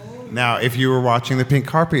no. Now, if you were watching the pink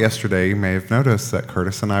carpet yesterday, you may have noticed that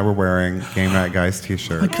Curtis and I were wearing Game Night Guys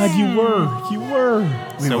t-shirts. God, you were.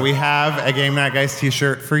 So we have a Game Night Guys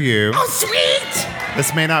t-shirt for you. Oh, sweet!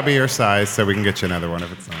 This may not be your size, so we can get you another one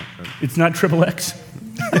if it's not. It's not XXX.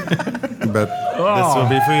 But this will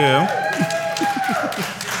be for you.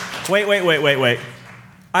 Wait.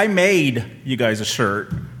 I made you guys a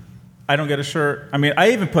shirt. I don't get a shirt. I mean,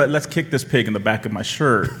 I even put "Let's kick this pig" in the back of my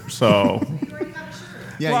shirt. So,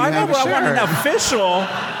 Yeah, well, you I know, have a but I want an shirt. official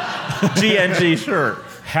GNG shirt.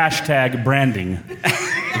 Hashtag branding.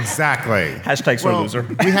 Exactly. Hashtag sore Well, loser.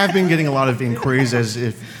 we have been getting a lot of inquiries as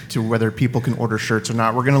if to whether people can order shirts or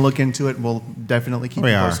not. We're going to look into it. We'll definitely keep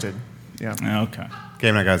We you are. posted. Yeah. Okay.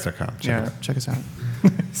 GameNightGuys.com. Check us out.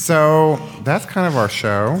 So that's kind of our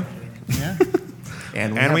show. Yeah.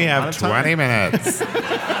 And we a lot have of time. 20 minutes.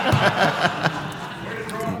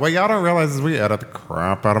 What y'all don't realize is we edit the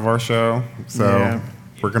crap out of our show. So Yeah.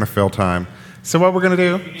 we're going to fill time. So what we're going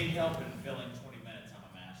to do?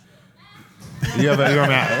 You have a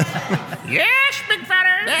map. Yes, big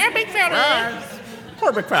feather. Yeah, big feather.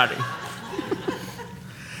 Poor McFaddy.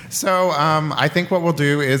 So I think what we'll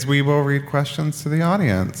do is we will read questions to the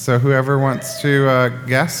audience. So whoever wants to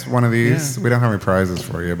guess one of these, we don't have any prizes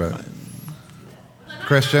for you, but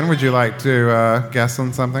Christian, would you like to guess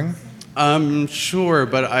on something? Sure,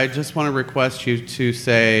 but I just want to request you to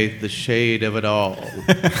say the shade of it all.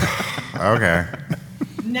 Okay.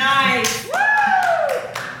 Nice. Woo!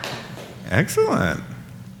 Excellent.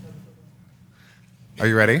 Are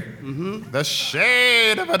you ready? Mm-hmm. The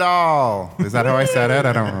shade of it all. Is that how I said it?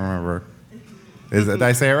 I don't remember. Did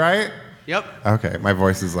I say it right? Yep. Okay, my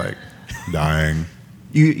voice is like dying.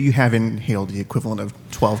 You have inhaled the equivalent of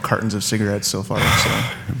 12 cartons of cigarettes so far. So.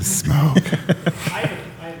 Smoke.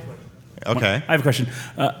 Okay. I have a question.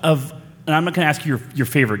 And I'm not going to ask you your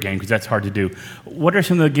favorite game because that's hard to do. What are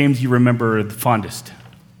some of the games you remember the fondest?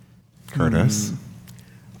 Curtis?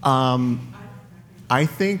 I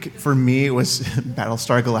think for me it was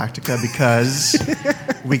Battlestar Galactica because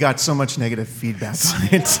we got so much negative feedback on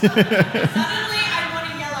it. Suddenly I want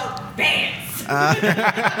a yellow Bants.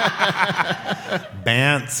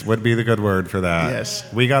 Bants would be the good word for that. Yes.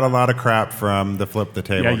 We got a lot of crap from the Flip the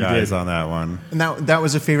Table guys did. on that one. And that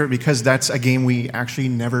was a favorite because that's a game we actually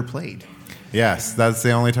never played. Yes, that's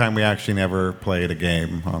the only time we actually never played a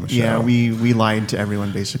game on the show. Yeah, we lied to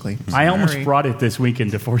everyone basically. I almost brought it this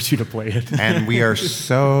weekend to force you to play it. And we are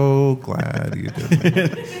so glad you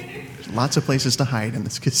did. Lots of places to hide in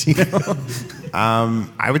this casino.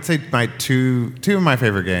 I would say my two of my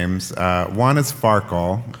favorite games. One is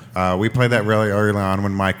Farkle. We played that really early on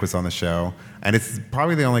when Mike was on the show, and it's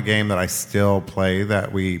probably the only game that I still play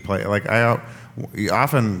that we play. Like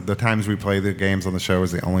often the times we play the games on the show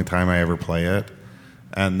is the only time I ever play it,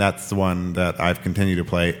 and that's the one that I've continued to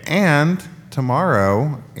play. And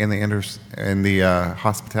tomorrow in the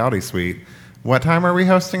hospitality suite, what time are we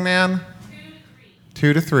hosting, Nan?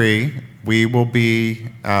 2 to 3. We will be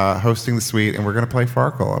hosting the suite, and we're going to play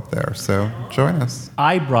Farkle up there. So join us.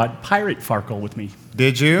 I brought Pirate Farkle with me.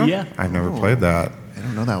 Did you? Yeah. I've never played that. I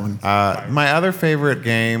don't know that one. My other favorite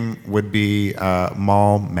game would be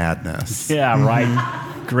Mall Madness. Yeah,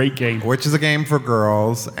 right. Great game. Which is a game for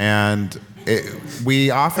girls, and we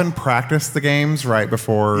often practice the games right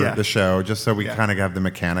before the show, just so we kind of have the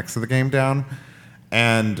mechanics of the game down.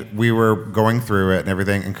 And we were going through it and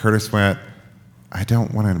everything, and Curtis went, I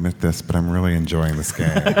don't want to admit this, but I'm really enjoying this game.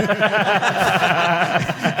 And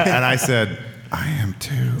I said, I am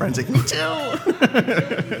too. Friends like, me too.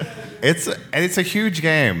 It's a huge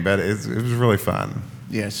game, but it was really fun.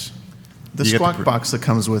 Yes. The squawk box that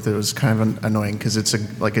comes with it was kind of annoying because it's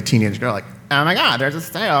like a teenage girl like, oh my God, there's a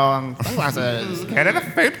sale on sunglasses. Get in a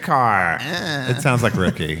food car. It sounds like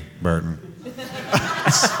Ricky Burton.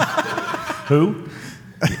 Who?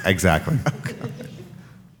 Exactly.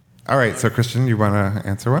 All right, so Christian, you want to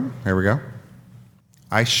answer one? Here we go.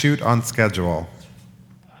 I shoot on schedule.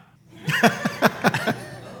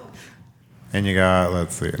 And you got,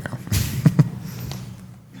 let's see now.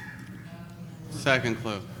 Second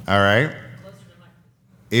clue. All right.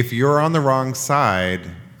 If you're on the wrong side,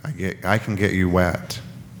 I can get you wet.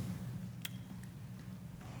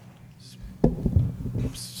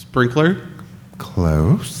 Sprinkler.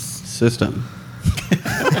 Close. System.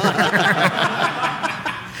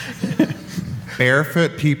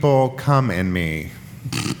 Barefoot people come in me.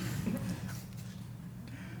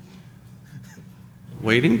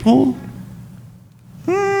 Waiting pool?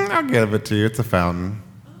 I'll give it to you. It's a fountain.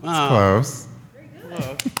 It's close.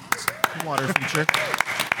 Water feature.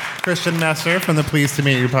 Christian Messer from the Pleased to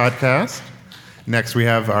Meet You podcast. Next, we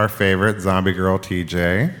have our favorite zombie girl,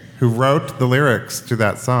 TJ, who wrote the lyrics to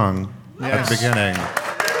that song at the beginning.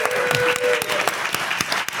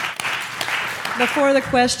 Before the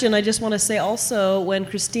question, I just want to say also, when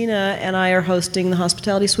Christina and I are hosting the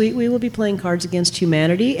Hospitality Suite, we will be playing Cards Against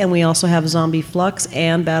Humanity, and we also have Zombie Flux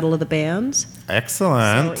and Battle of the Bands.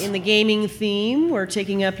 Excellent. So in the gaming theme, we're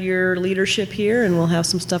taking up your leadership here, and we'll have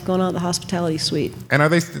some stuff going on at the Hospitality Suite. And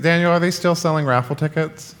Daniel, are they still selling raffle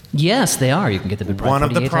tickets? Yes, they are. You can get them at One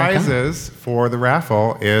of the 48.com. prizes for the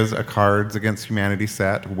raffle is a Cards Against Humanity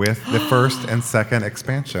set with the first and second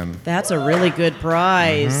expansion. That's a really good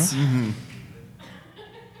prize. Mm-hmm.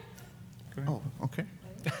 Oh, okay.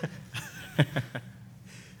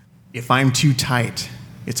 If I'm too tight,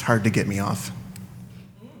 it's hard to get me off.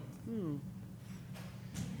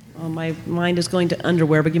 Oh, my mind is going to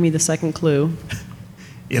underwear, but give me the second clue.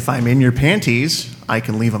 If I'm in your panties, I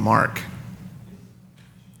can leave a mark.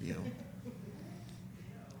 You know.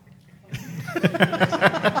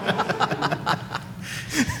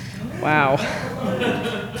 Wow.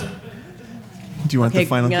 Do you want the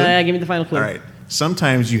final clue? Yeah, give me the final clue. All right.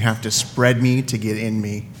 Sometimes you have to spread me to get in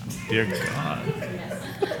me. Dear God.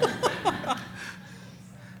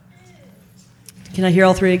 Can I hear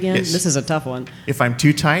all three again? Yes. This is a tough one. If I'm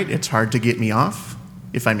too tight, it's hard to get me off.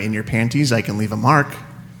 If I'm in your panties, I can leave a mark.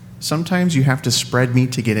 Sometimes you have to spread me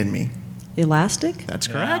to get in me. Elastic? That's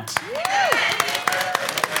correct.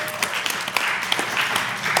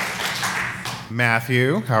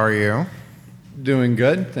 Matthew, how are you? Doing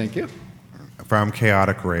good, thank you. From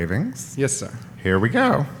Chaotic Ravings. Yes, sir. Here we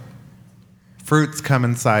go. Fruits come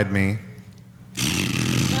inside me.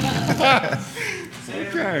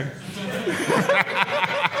 Okay.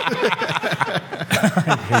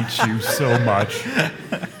 I hate you so much.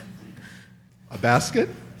 A basket?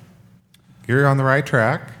 You're on the right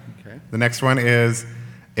track. Okay. The next one is,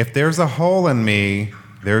 if there's a hole in me,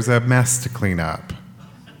 there's a mess to clean up.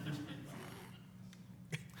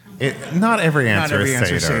 Not every answer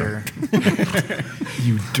is Seder.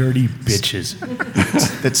 You dirty bitches.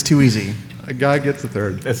 That's too easy. A guy gets a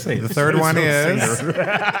third. The third one is...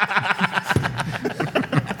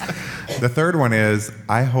 The third one is,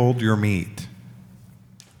 I hold your meat.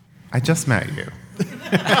 I just met you.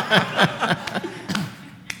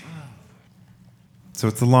 So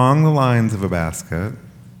it's along the lines of a basket.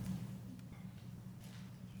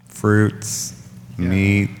 Fruits,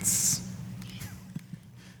 meats,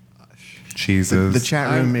 cheeses. The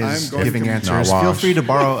chat room is giving answers. Feel free to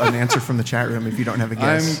borrow an answer from the chat room if you don't have a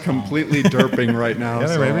guess. I'm completely derping right now. Yeah,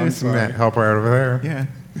 so maybe I'm some sorry. help right over there. Yeah.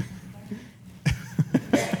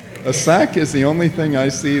 A sack is the only thing I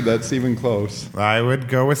see that's even close. I would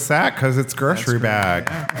go with sack because it's grocery bag.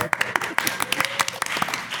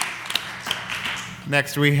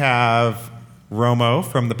 Next we have Romo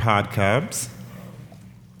from the Pod Cubs.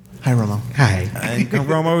 Hi, Romo. Hi.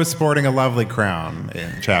 Romo is sporting a lovely crown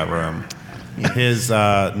in the chat room. His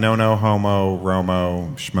no homo,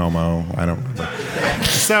 Romo, schmomo, I don't remember.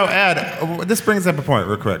 So, Ed, this brings up a point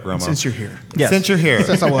real quick, Romo. Since you're here. Yes. Since you're here.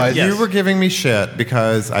 Since I was. You were giving me shit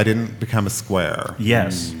because I didn't become a square.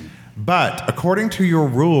 Yes. But according to your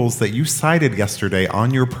rules that you cited yesterday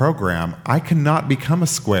on your program, I cannot become a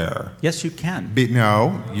square. Yes, you can.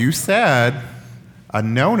 No, you said a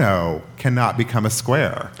no-no cannot become a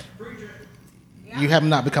square. You have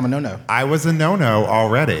not become a no-no. I was a no-no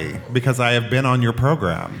already because I have been on your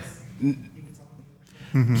program.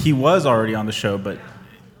 He was already on the show, but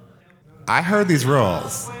I heard these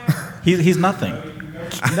rules. he's nothing.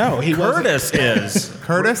 No, he wasn't. Curtis is.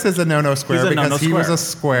 Curtis is a no-no square He's a because no-no he was square. a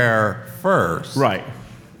square first. Right.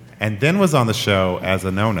 And then was on the show as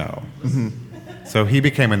a no-no. So he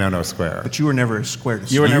became a no-no square. But you were never a square to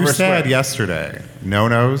You were never a said square. yesterday,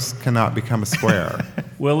 no-nos cannot become a square.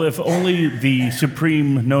 Well, if only the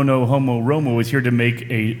supreme no-no homo Romo was here to make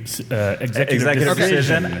a executive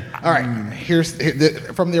decision. All right.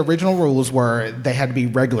 From the original rules were they had to be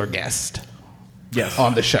regular guests Yes.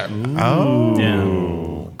 on the show. Oh.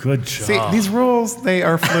 Yeah. Good job. See, these rules, they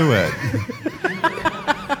are fluid.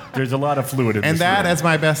 There's a lot of fluid in And this that, room. as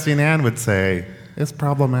my bestie Nan would say, is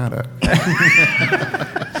problematic.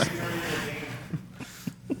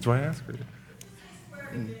 Do I ask her?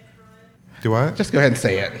 Do I? Just go ahead and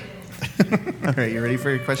say it. All right, you ready for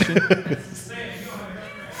your question?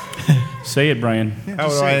 Say it, Brian. How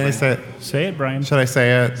do I say it? Say it, Brian. Should I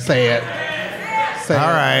say it? Say it. Say All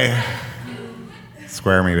it. right.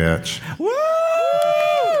 Square me, bitch.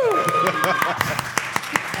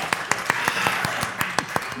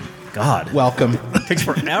 God. Welcome. It takes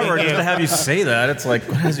forever just to have you say that. It's like,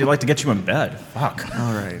 what does he like to get you in bed? Fuck.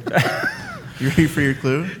 All right. You ready for your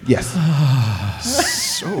clue? Yes.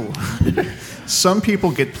 So, some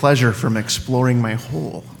people get pleasure from exploring my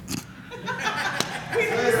hole.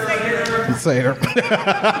 Say it.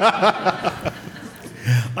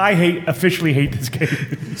 I officially hate this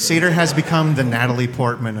game. Seder has become the Natalie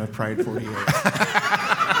Portman of Pride 48.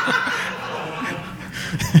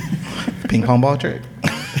 Ping pong ball trick.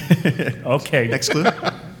 Okay. Next clue.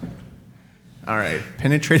 All right.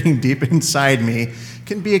 Penetrating deep inside me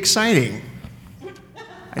can be exciting.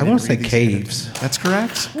 I want to say read these caves. That's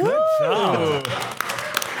correct.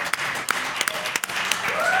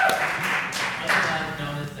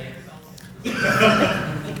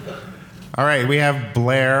 All right, we have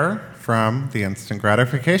Blair from the Instant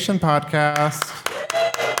Gratification Podcast.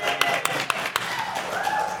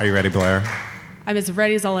 Are you ready, Blair? I'm as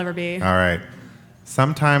ready as I'll ever be. All right.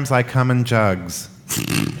 Sometimes I come in jugs.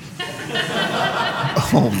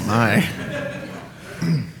 Oh, my.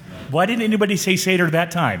 Why didn't anybody say Seder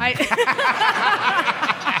that time?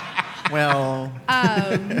 Well,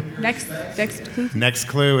 Next clue. Next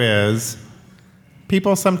clue is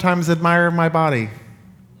people sometimes admire my body.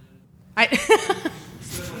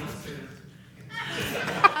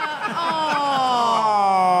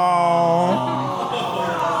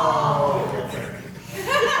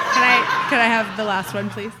 Could I have the last one,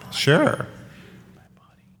 please? Sure.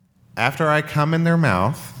 After I come in their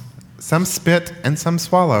mouth, some spit and some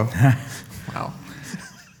swallow. Wow.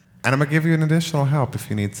 And I'm going to give you an additional help if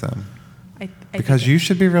you need some. I Because you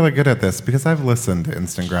should be really good at this, because I've listened to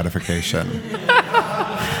instant gratification.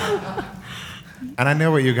 And I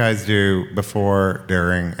know what you guys do before,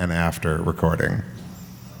 during, and after recording.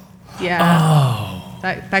 Yeah. Oh.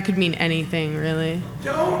 That could mean anything, really.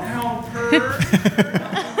 Don't help her.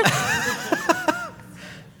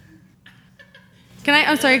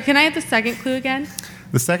 I'm sorry, can I have the second clue again?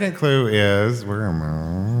 The second clue is, where am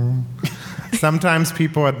I? Sometimes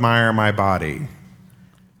people admire my body.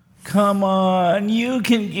 Come on, you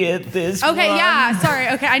can get this. Okay, one. yeah, sorry.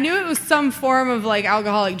 Okay, I knew it was some form of like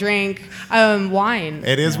alcoholic drink. Wine.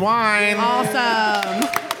 It is wine. Awesome.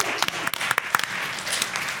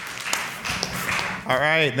 All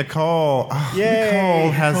right, Nicole. Oh,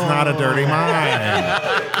 Nicole has not a dirty mind.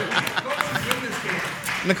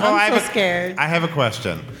 Nicole, I'm so scared. I have a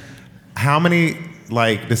question. How many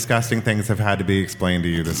disgusting things have had to be explained to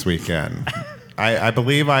you this weekend? I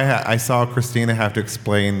believe I saw Christina have to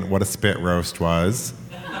explain what a spit roast was.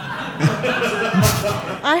 I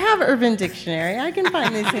have Urban Dictionary. I can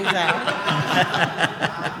find these things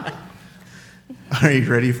out. Are you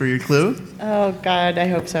ready for your clue? Oh, God, I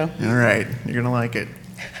hope so. All right, you're going to like it.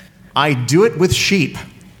 I do it with sheep.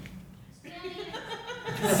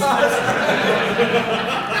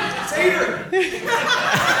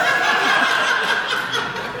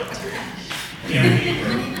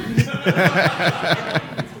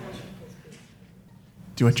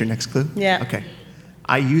 Do you want your next clue? Yeah. Okay.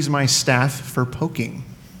 I use my staff for poking.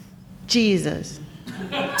 Jesus.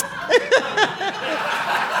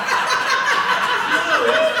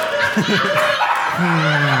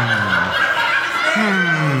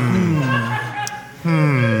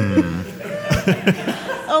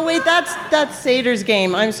 Oh, wait, that's Sater's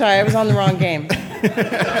game. I'm sorry, I was on the wrong game.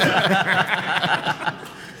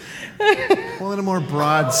 Well, in a more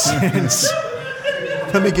broad sense,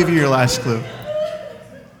 let me give you your last clue.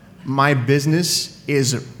 My business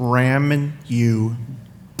is ramming you.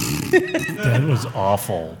 That was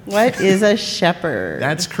awful. What is a shepherd?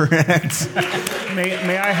 That's correct.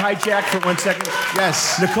 May I hijack for 1 second?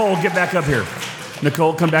 Yes. Nicole, get back up here.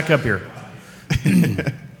 Nicole, come back up here.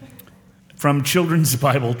 From Children's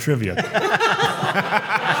Bible Trivia.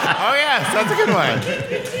 Oh, yes, that's a good one.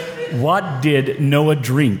 What did Noah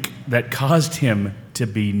drink that caused him to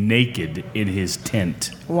be naked in his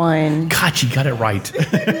tent? Wine. God, you got it right.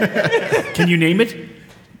 Can you name it?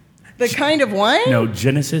 The kind of wine? No,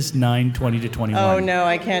 Genesis 9:20-21. Oh, no,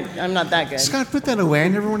 I can't. I'm not that good. Scott, put that away. I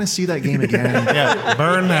never want to see that game again. Yeah,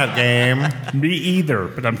 burn that game. Me either,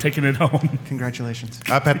 but I'm taking it home. Congratulations.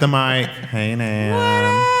 Up at the mic. Hey, Nan.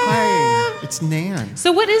 Hi, it's Nan.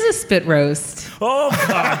 So what is a spit roast? Oh,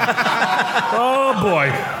 God. Oh,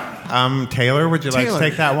 boy. Taylor, would you like to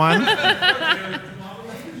take that one?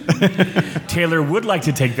 Taylor would like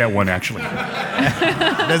to take that one, actually.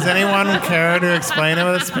 Does anyone care to explain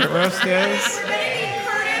what a spit roast is?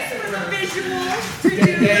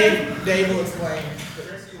 Dave will explain.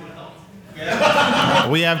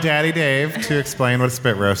 We have Daddy Dave to explain what a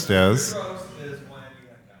spit roast is.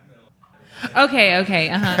 Okay.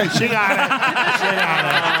 Uh-huh. She got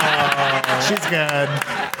it. She's good.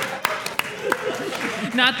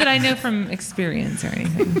 Not that I know from experience or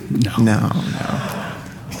anything. No.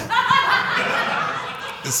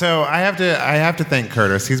 So I have to thank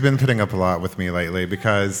Curtis. He's been putting up a lot with me lately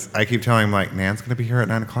because I keep telling him Nan's going to be here at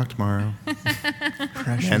 9:00 tomorrow.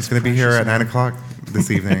 Nan's going to be here at 9:00 this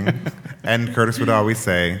evening, and Curtis would always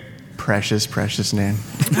say, "Precious Nan."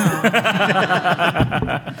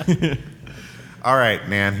 All right,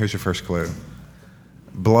 Nan. Here's your first clue.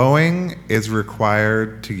 Blowing is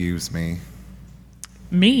required to use me.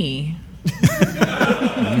 Me.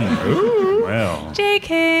 Ooh. Well.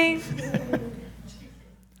 JK.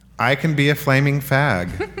 I can be a flaming fag.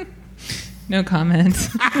 No comment.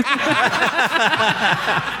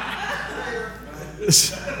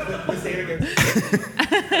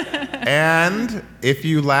 And if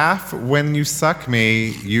you laugh when you suck me,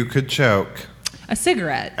 you could choke. A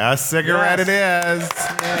cigarette. A cigarette it is.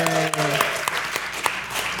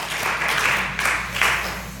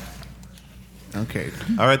 Okay.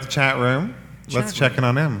 All right, the chat room. Let's check in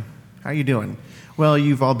on him. How you doing? Well,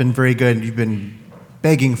 you've all been very good. You've been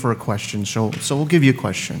begging for a question, so we'll give you a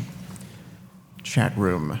question. Chat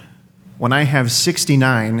room. When I have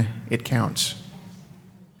 69, it counts.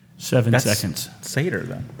 7 That's seconds. Seder,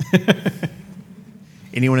 then.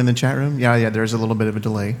 Anyone in the chat room? Yeah, there's a little bit of a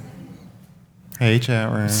delay. Hey,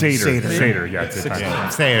 chat room. Seder, yeah. It's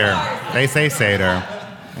Seder. They say Seder.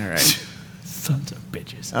 All right. Sons of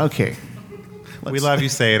bitches. Okay. We love you,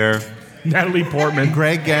 Seder. Natalie Portman.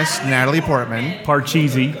 Greg guessed Natalie Portman.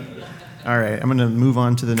 Parcheesi. All right, I'm going to move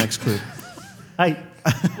on to the next clue. Hi.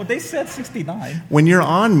 Well, they said 69. When you're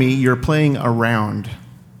on me, you're playing around.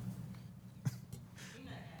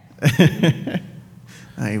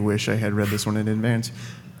 I wish I had read this one in advance.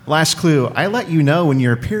 Last clue. I let you know when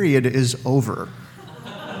your period is over.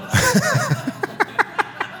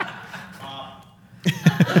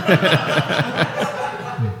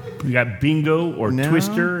 We got bingo or No.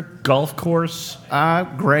 twister, golf course.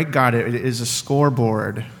 Greg got it. It is a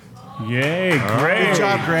scoreboard. Yay, Greg. Good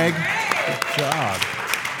job, Greg. Good job.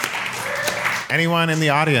 Anyone in the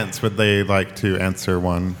audience, would they like to answer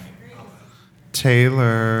one?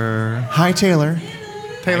 Taylor. Hi, Taylor.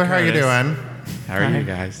 Taylor, how are you Curtis. doing? How are you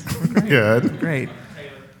guys? Good. Great.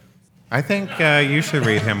 I think you should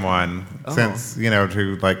read him one, since,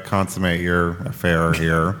 to like consummate your affair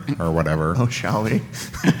here or whatever. Oh, shall we?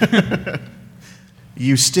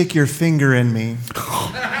 You stick your finger in me.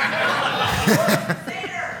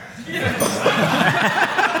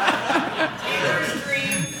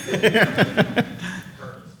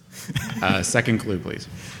 Second clue, please.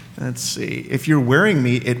 Let's see. If you're wearing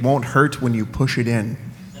me, it won't hurt when you push it in.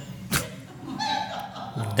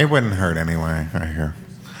 It wouldn't hurt anyway, I hear.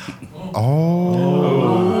 Oh.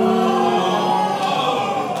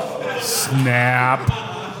 Snap.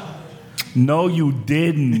 No, you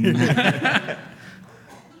didn't.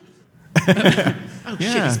 Oh,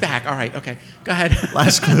 shit, he's back. All right, okay. Go ahead.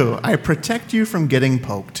 Last clue. I protect you from getting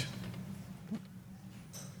poked.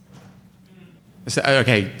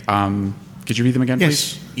 Okay, could you read them again,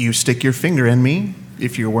 Yes. please? You stick your finger in me.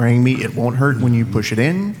 If you're wearing me, it won't hurt when you push it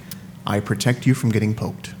in. I protect you from getting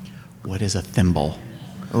poked. What is a thimble?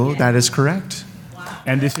 Oh, that is correct.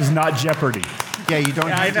 And this is not Jeopardy. Yeah, you don't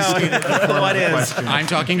have to state it before What the is? question. I'm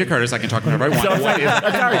talking to Curtis. I can talk whenever I want. So What is?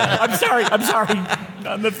 I'm sorry.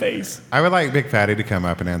 On the face. I would like Big Fatty to come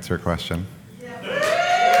up and answer a question.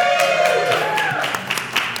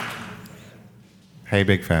 Hey,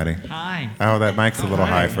 Big Fatty. Hi. Oh, that mic's a little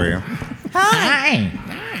high for you. Hi.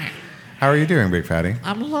 How are you doing, Big Fatty?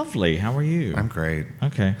 I'm lovely. How are you? I'm great.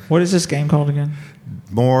 Okay. What is this game called again?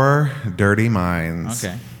 More Dirty Minds.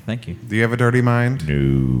 Okay. Thank you. Do you have a dirty mind? No.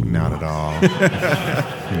 Not at all.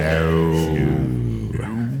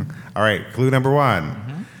 No. All right, clue number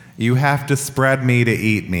one. You have to spread me to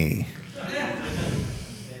eat me.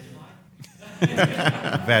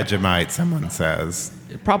 Vegemite, someone says.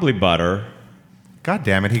 Probably butter. God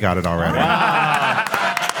damn it, he got it already.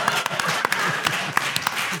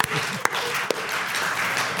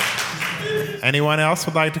 Anyone else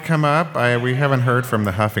would like to come up? We haven't heard from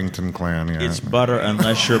the Huffington clan yet. It's butter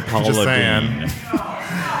unless you're Paula Just saying.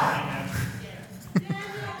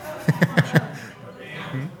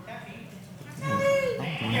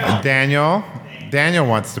 Deen. Daniel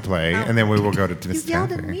wants to play, and then we will go to Miss yelled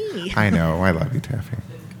Taffy. at me. I know. I love you, Taffy.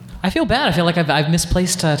 I feel bad. I feel like I've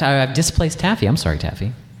misplaced. I've displaced Taffy. I'm sorry,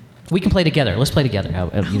 Taffy. We can play together. Let's play together.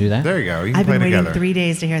 You do that? There you go. You can I've play been waiting together. 3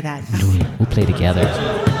 days to hear that. We'll play together.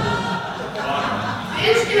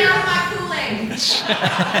 Bitch, get out of my Kool-Aid.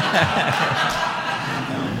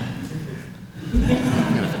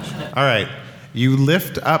 All right. You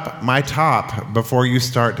lift up my top before you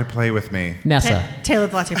start to play with me. Nessa. Taylor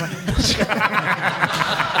Blatte.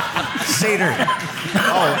 Seder.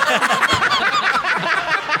 Oh.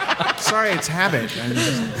 Sorry, it's habit.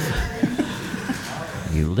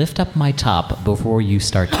 You lift up my top before you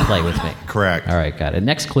start to play with me. Correct. All right, got it.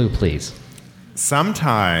 Next clue, please.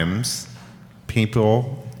 Sometimes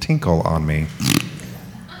people tinkle on me.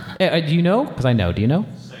 Do you know? Because I know. Do you know?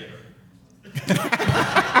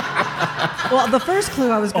 Well, the first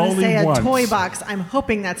clue I was going to Only say once. a toy box. I'm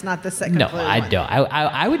hoping that's not the second No, clue. I don't.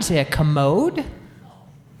 I would say a commode.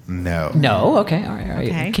 No. No. Okay. All right.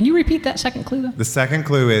 Okay. Can you repeat that second clue, though? The second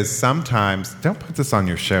clue is sometimes, don't put this on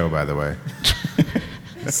your show, by the way.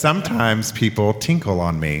 Sometimes people tinkle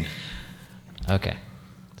on me. Okay.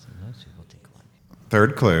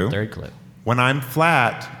 Third clue. Third clue. When I'm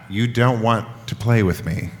flat, you don't want to play with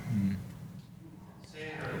me.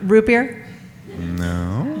 Root beer?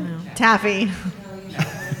 No. Taffy. Is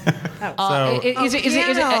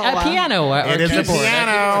it a piano? Or It is a keyboard?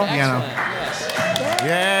 piano. Piano.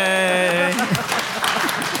 Yay.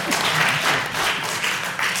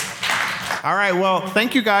 All right, well,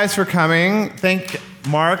 thank you guys for coming. Thank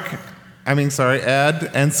Mark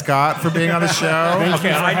Ed and Scott for being on the show. Thank you for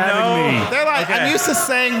having me. They're like, I'm used to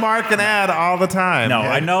saying Mark and Ed all the time. No,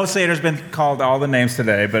 I know Sater's been called all the names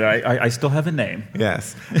today, but I still have a name.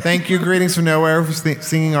 Yes. Thank you, Greetings from Nowhere, for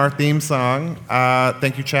singing our theme song.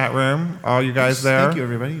 Thank you, chat room, all you guys there. Thank you,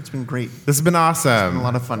 everybody. It's been great. This has been awesome. It's been a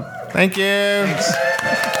lot of fun. Thank you. Thanks.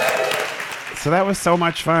 So that was so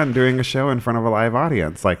much fun doing a show in front of a live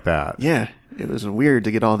audience like that. Yeah. It was weird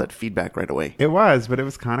to get all that feedback right away. It was, but it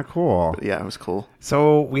was kind of cool. But yeah, it was cool.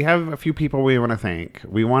 So we have a few people we want to thank.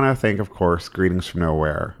 We want to thank, of course, Greetings from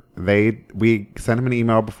Nowhere. We sent them an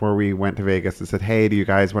email before we went to Vegas and said, hey, do you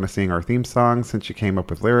guys want to sing our theme song since you came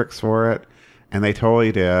up with lyrics for it? And they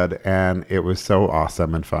totally did, and it was so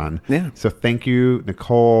awesome and fun. Yeah. So thank you,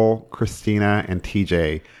 Nicole, Christina, and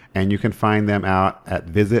TJ. And you can find them out at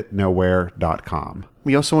visitnowhere.com.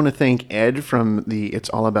 We also want to thank Ed from the It's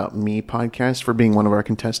All About Me podcast for being one of our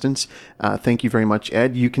contestants. Thank you very much,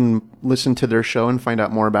 Ed. You can listen to their show and find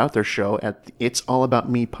out more about their show at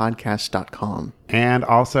it'sallaboutmepodcast.com. And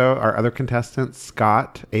also our other contestant,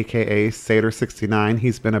 Scott, a.k.a. Sater69.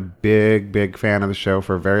 He's been a big, big fan of the show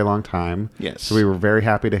for a very long time. Yes. So we were very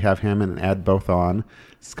happy to have him and Ed both on.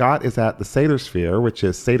 Scott is at the Satersphere, which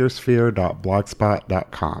is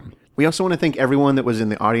satersphere.blogspot.com. We also want to thank everyone that was in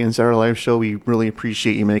the audience at our live show. We really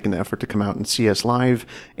appreciate you making the effort to come out and see us live.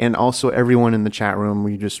 And also everyone in the chat room.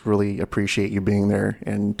 We just really appreciate you being there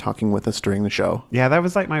and talking with us during the show. Yeah, that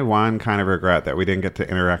was like my one kind of regret that we didn't get to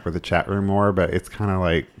interact with the chat room more, but it's kind of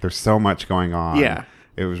like there's so much going on. Yeah.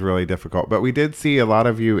 It was really difficult. But we did see a lot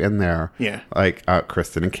of you in there. Yeah. Like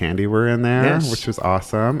Kristen and Candy were in there, Yes. which was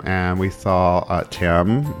awesome. And we saw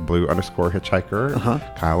Tim,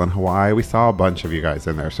 Blue_Hitchhiker, Kyle in Hawaii. We saw a bunch of you guys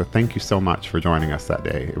in there. So thank you so much for joining us that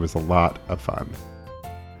day. It was a lot of fun.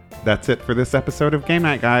 That's it for this episode of Game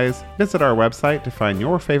Night Guys. Visit our website to find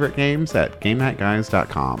your favorite games at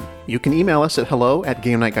GameNightGuys.com. You can email us at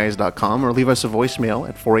hello@GameNightGuys.com or leave us a voicemail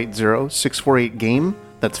at 480-648-GAME.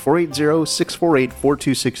 That's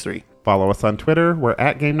 480-648-4263. Follow us on Twitter. We're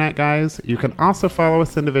at Game Night Guys. You can also follow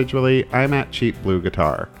us individually. I'm at Cheap Blue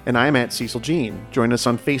Guitar. And I'm at Cecil Jean. Join us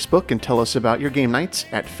on Facebook and tell us about your game nights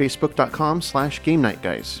at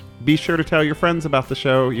facebook.com/GameNightGuys. Be sure to tell your friends about the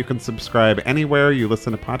show. You can subscribe anywhere you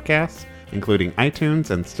listen to podcasts, including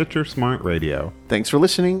iTunes and Stitcher Smart Radio. Thanks for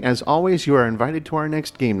listening. As always, you are invited to our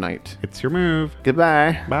next game night. It's your move.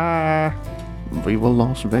 Goodbye. Bye. Viva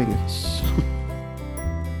Las Vegas.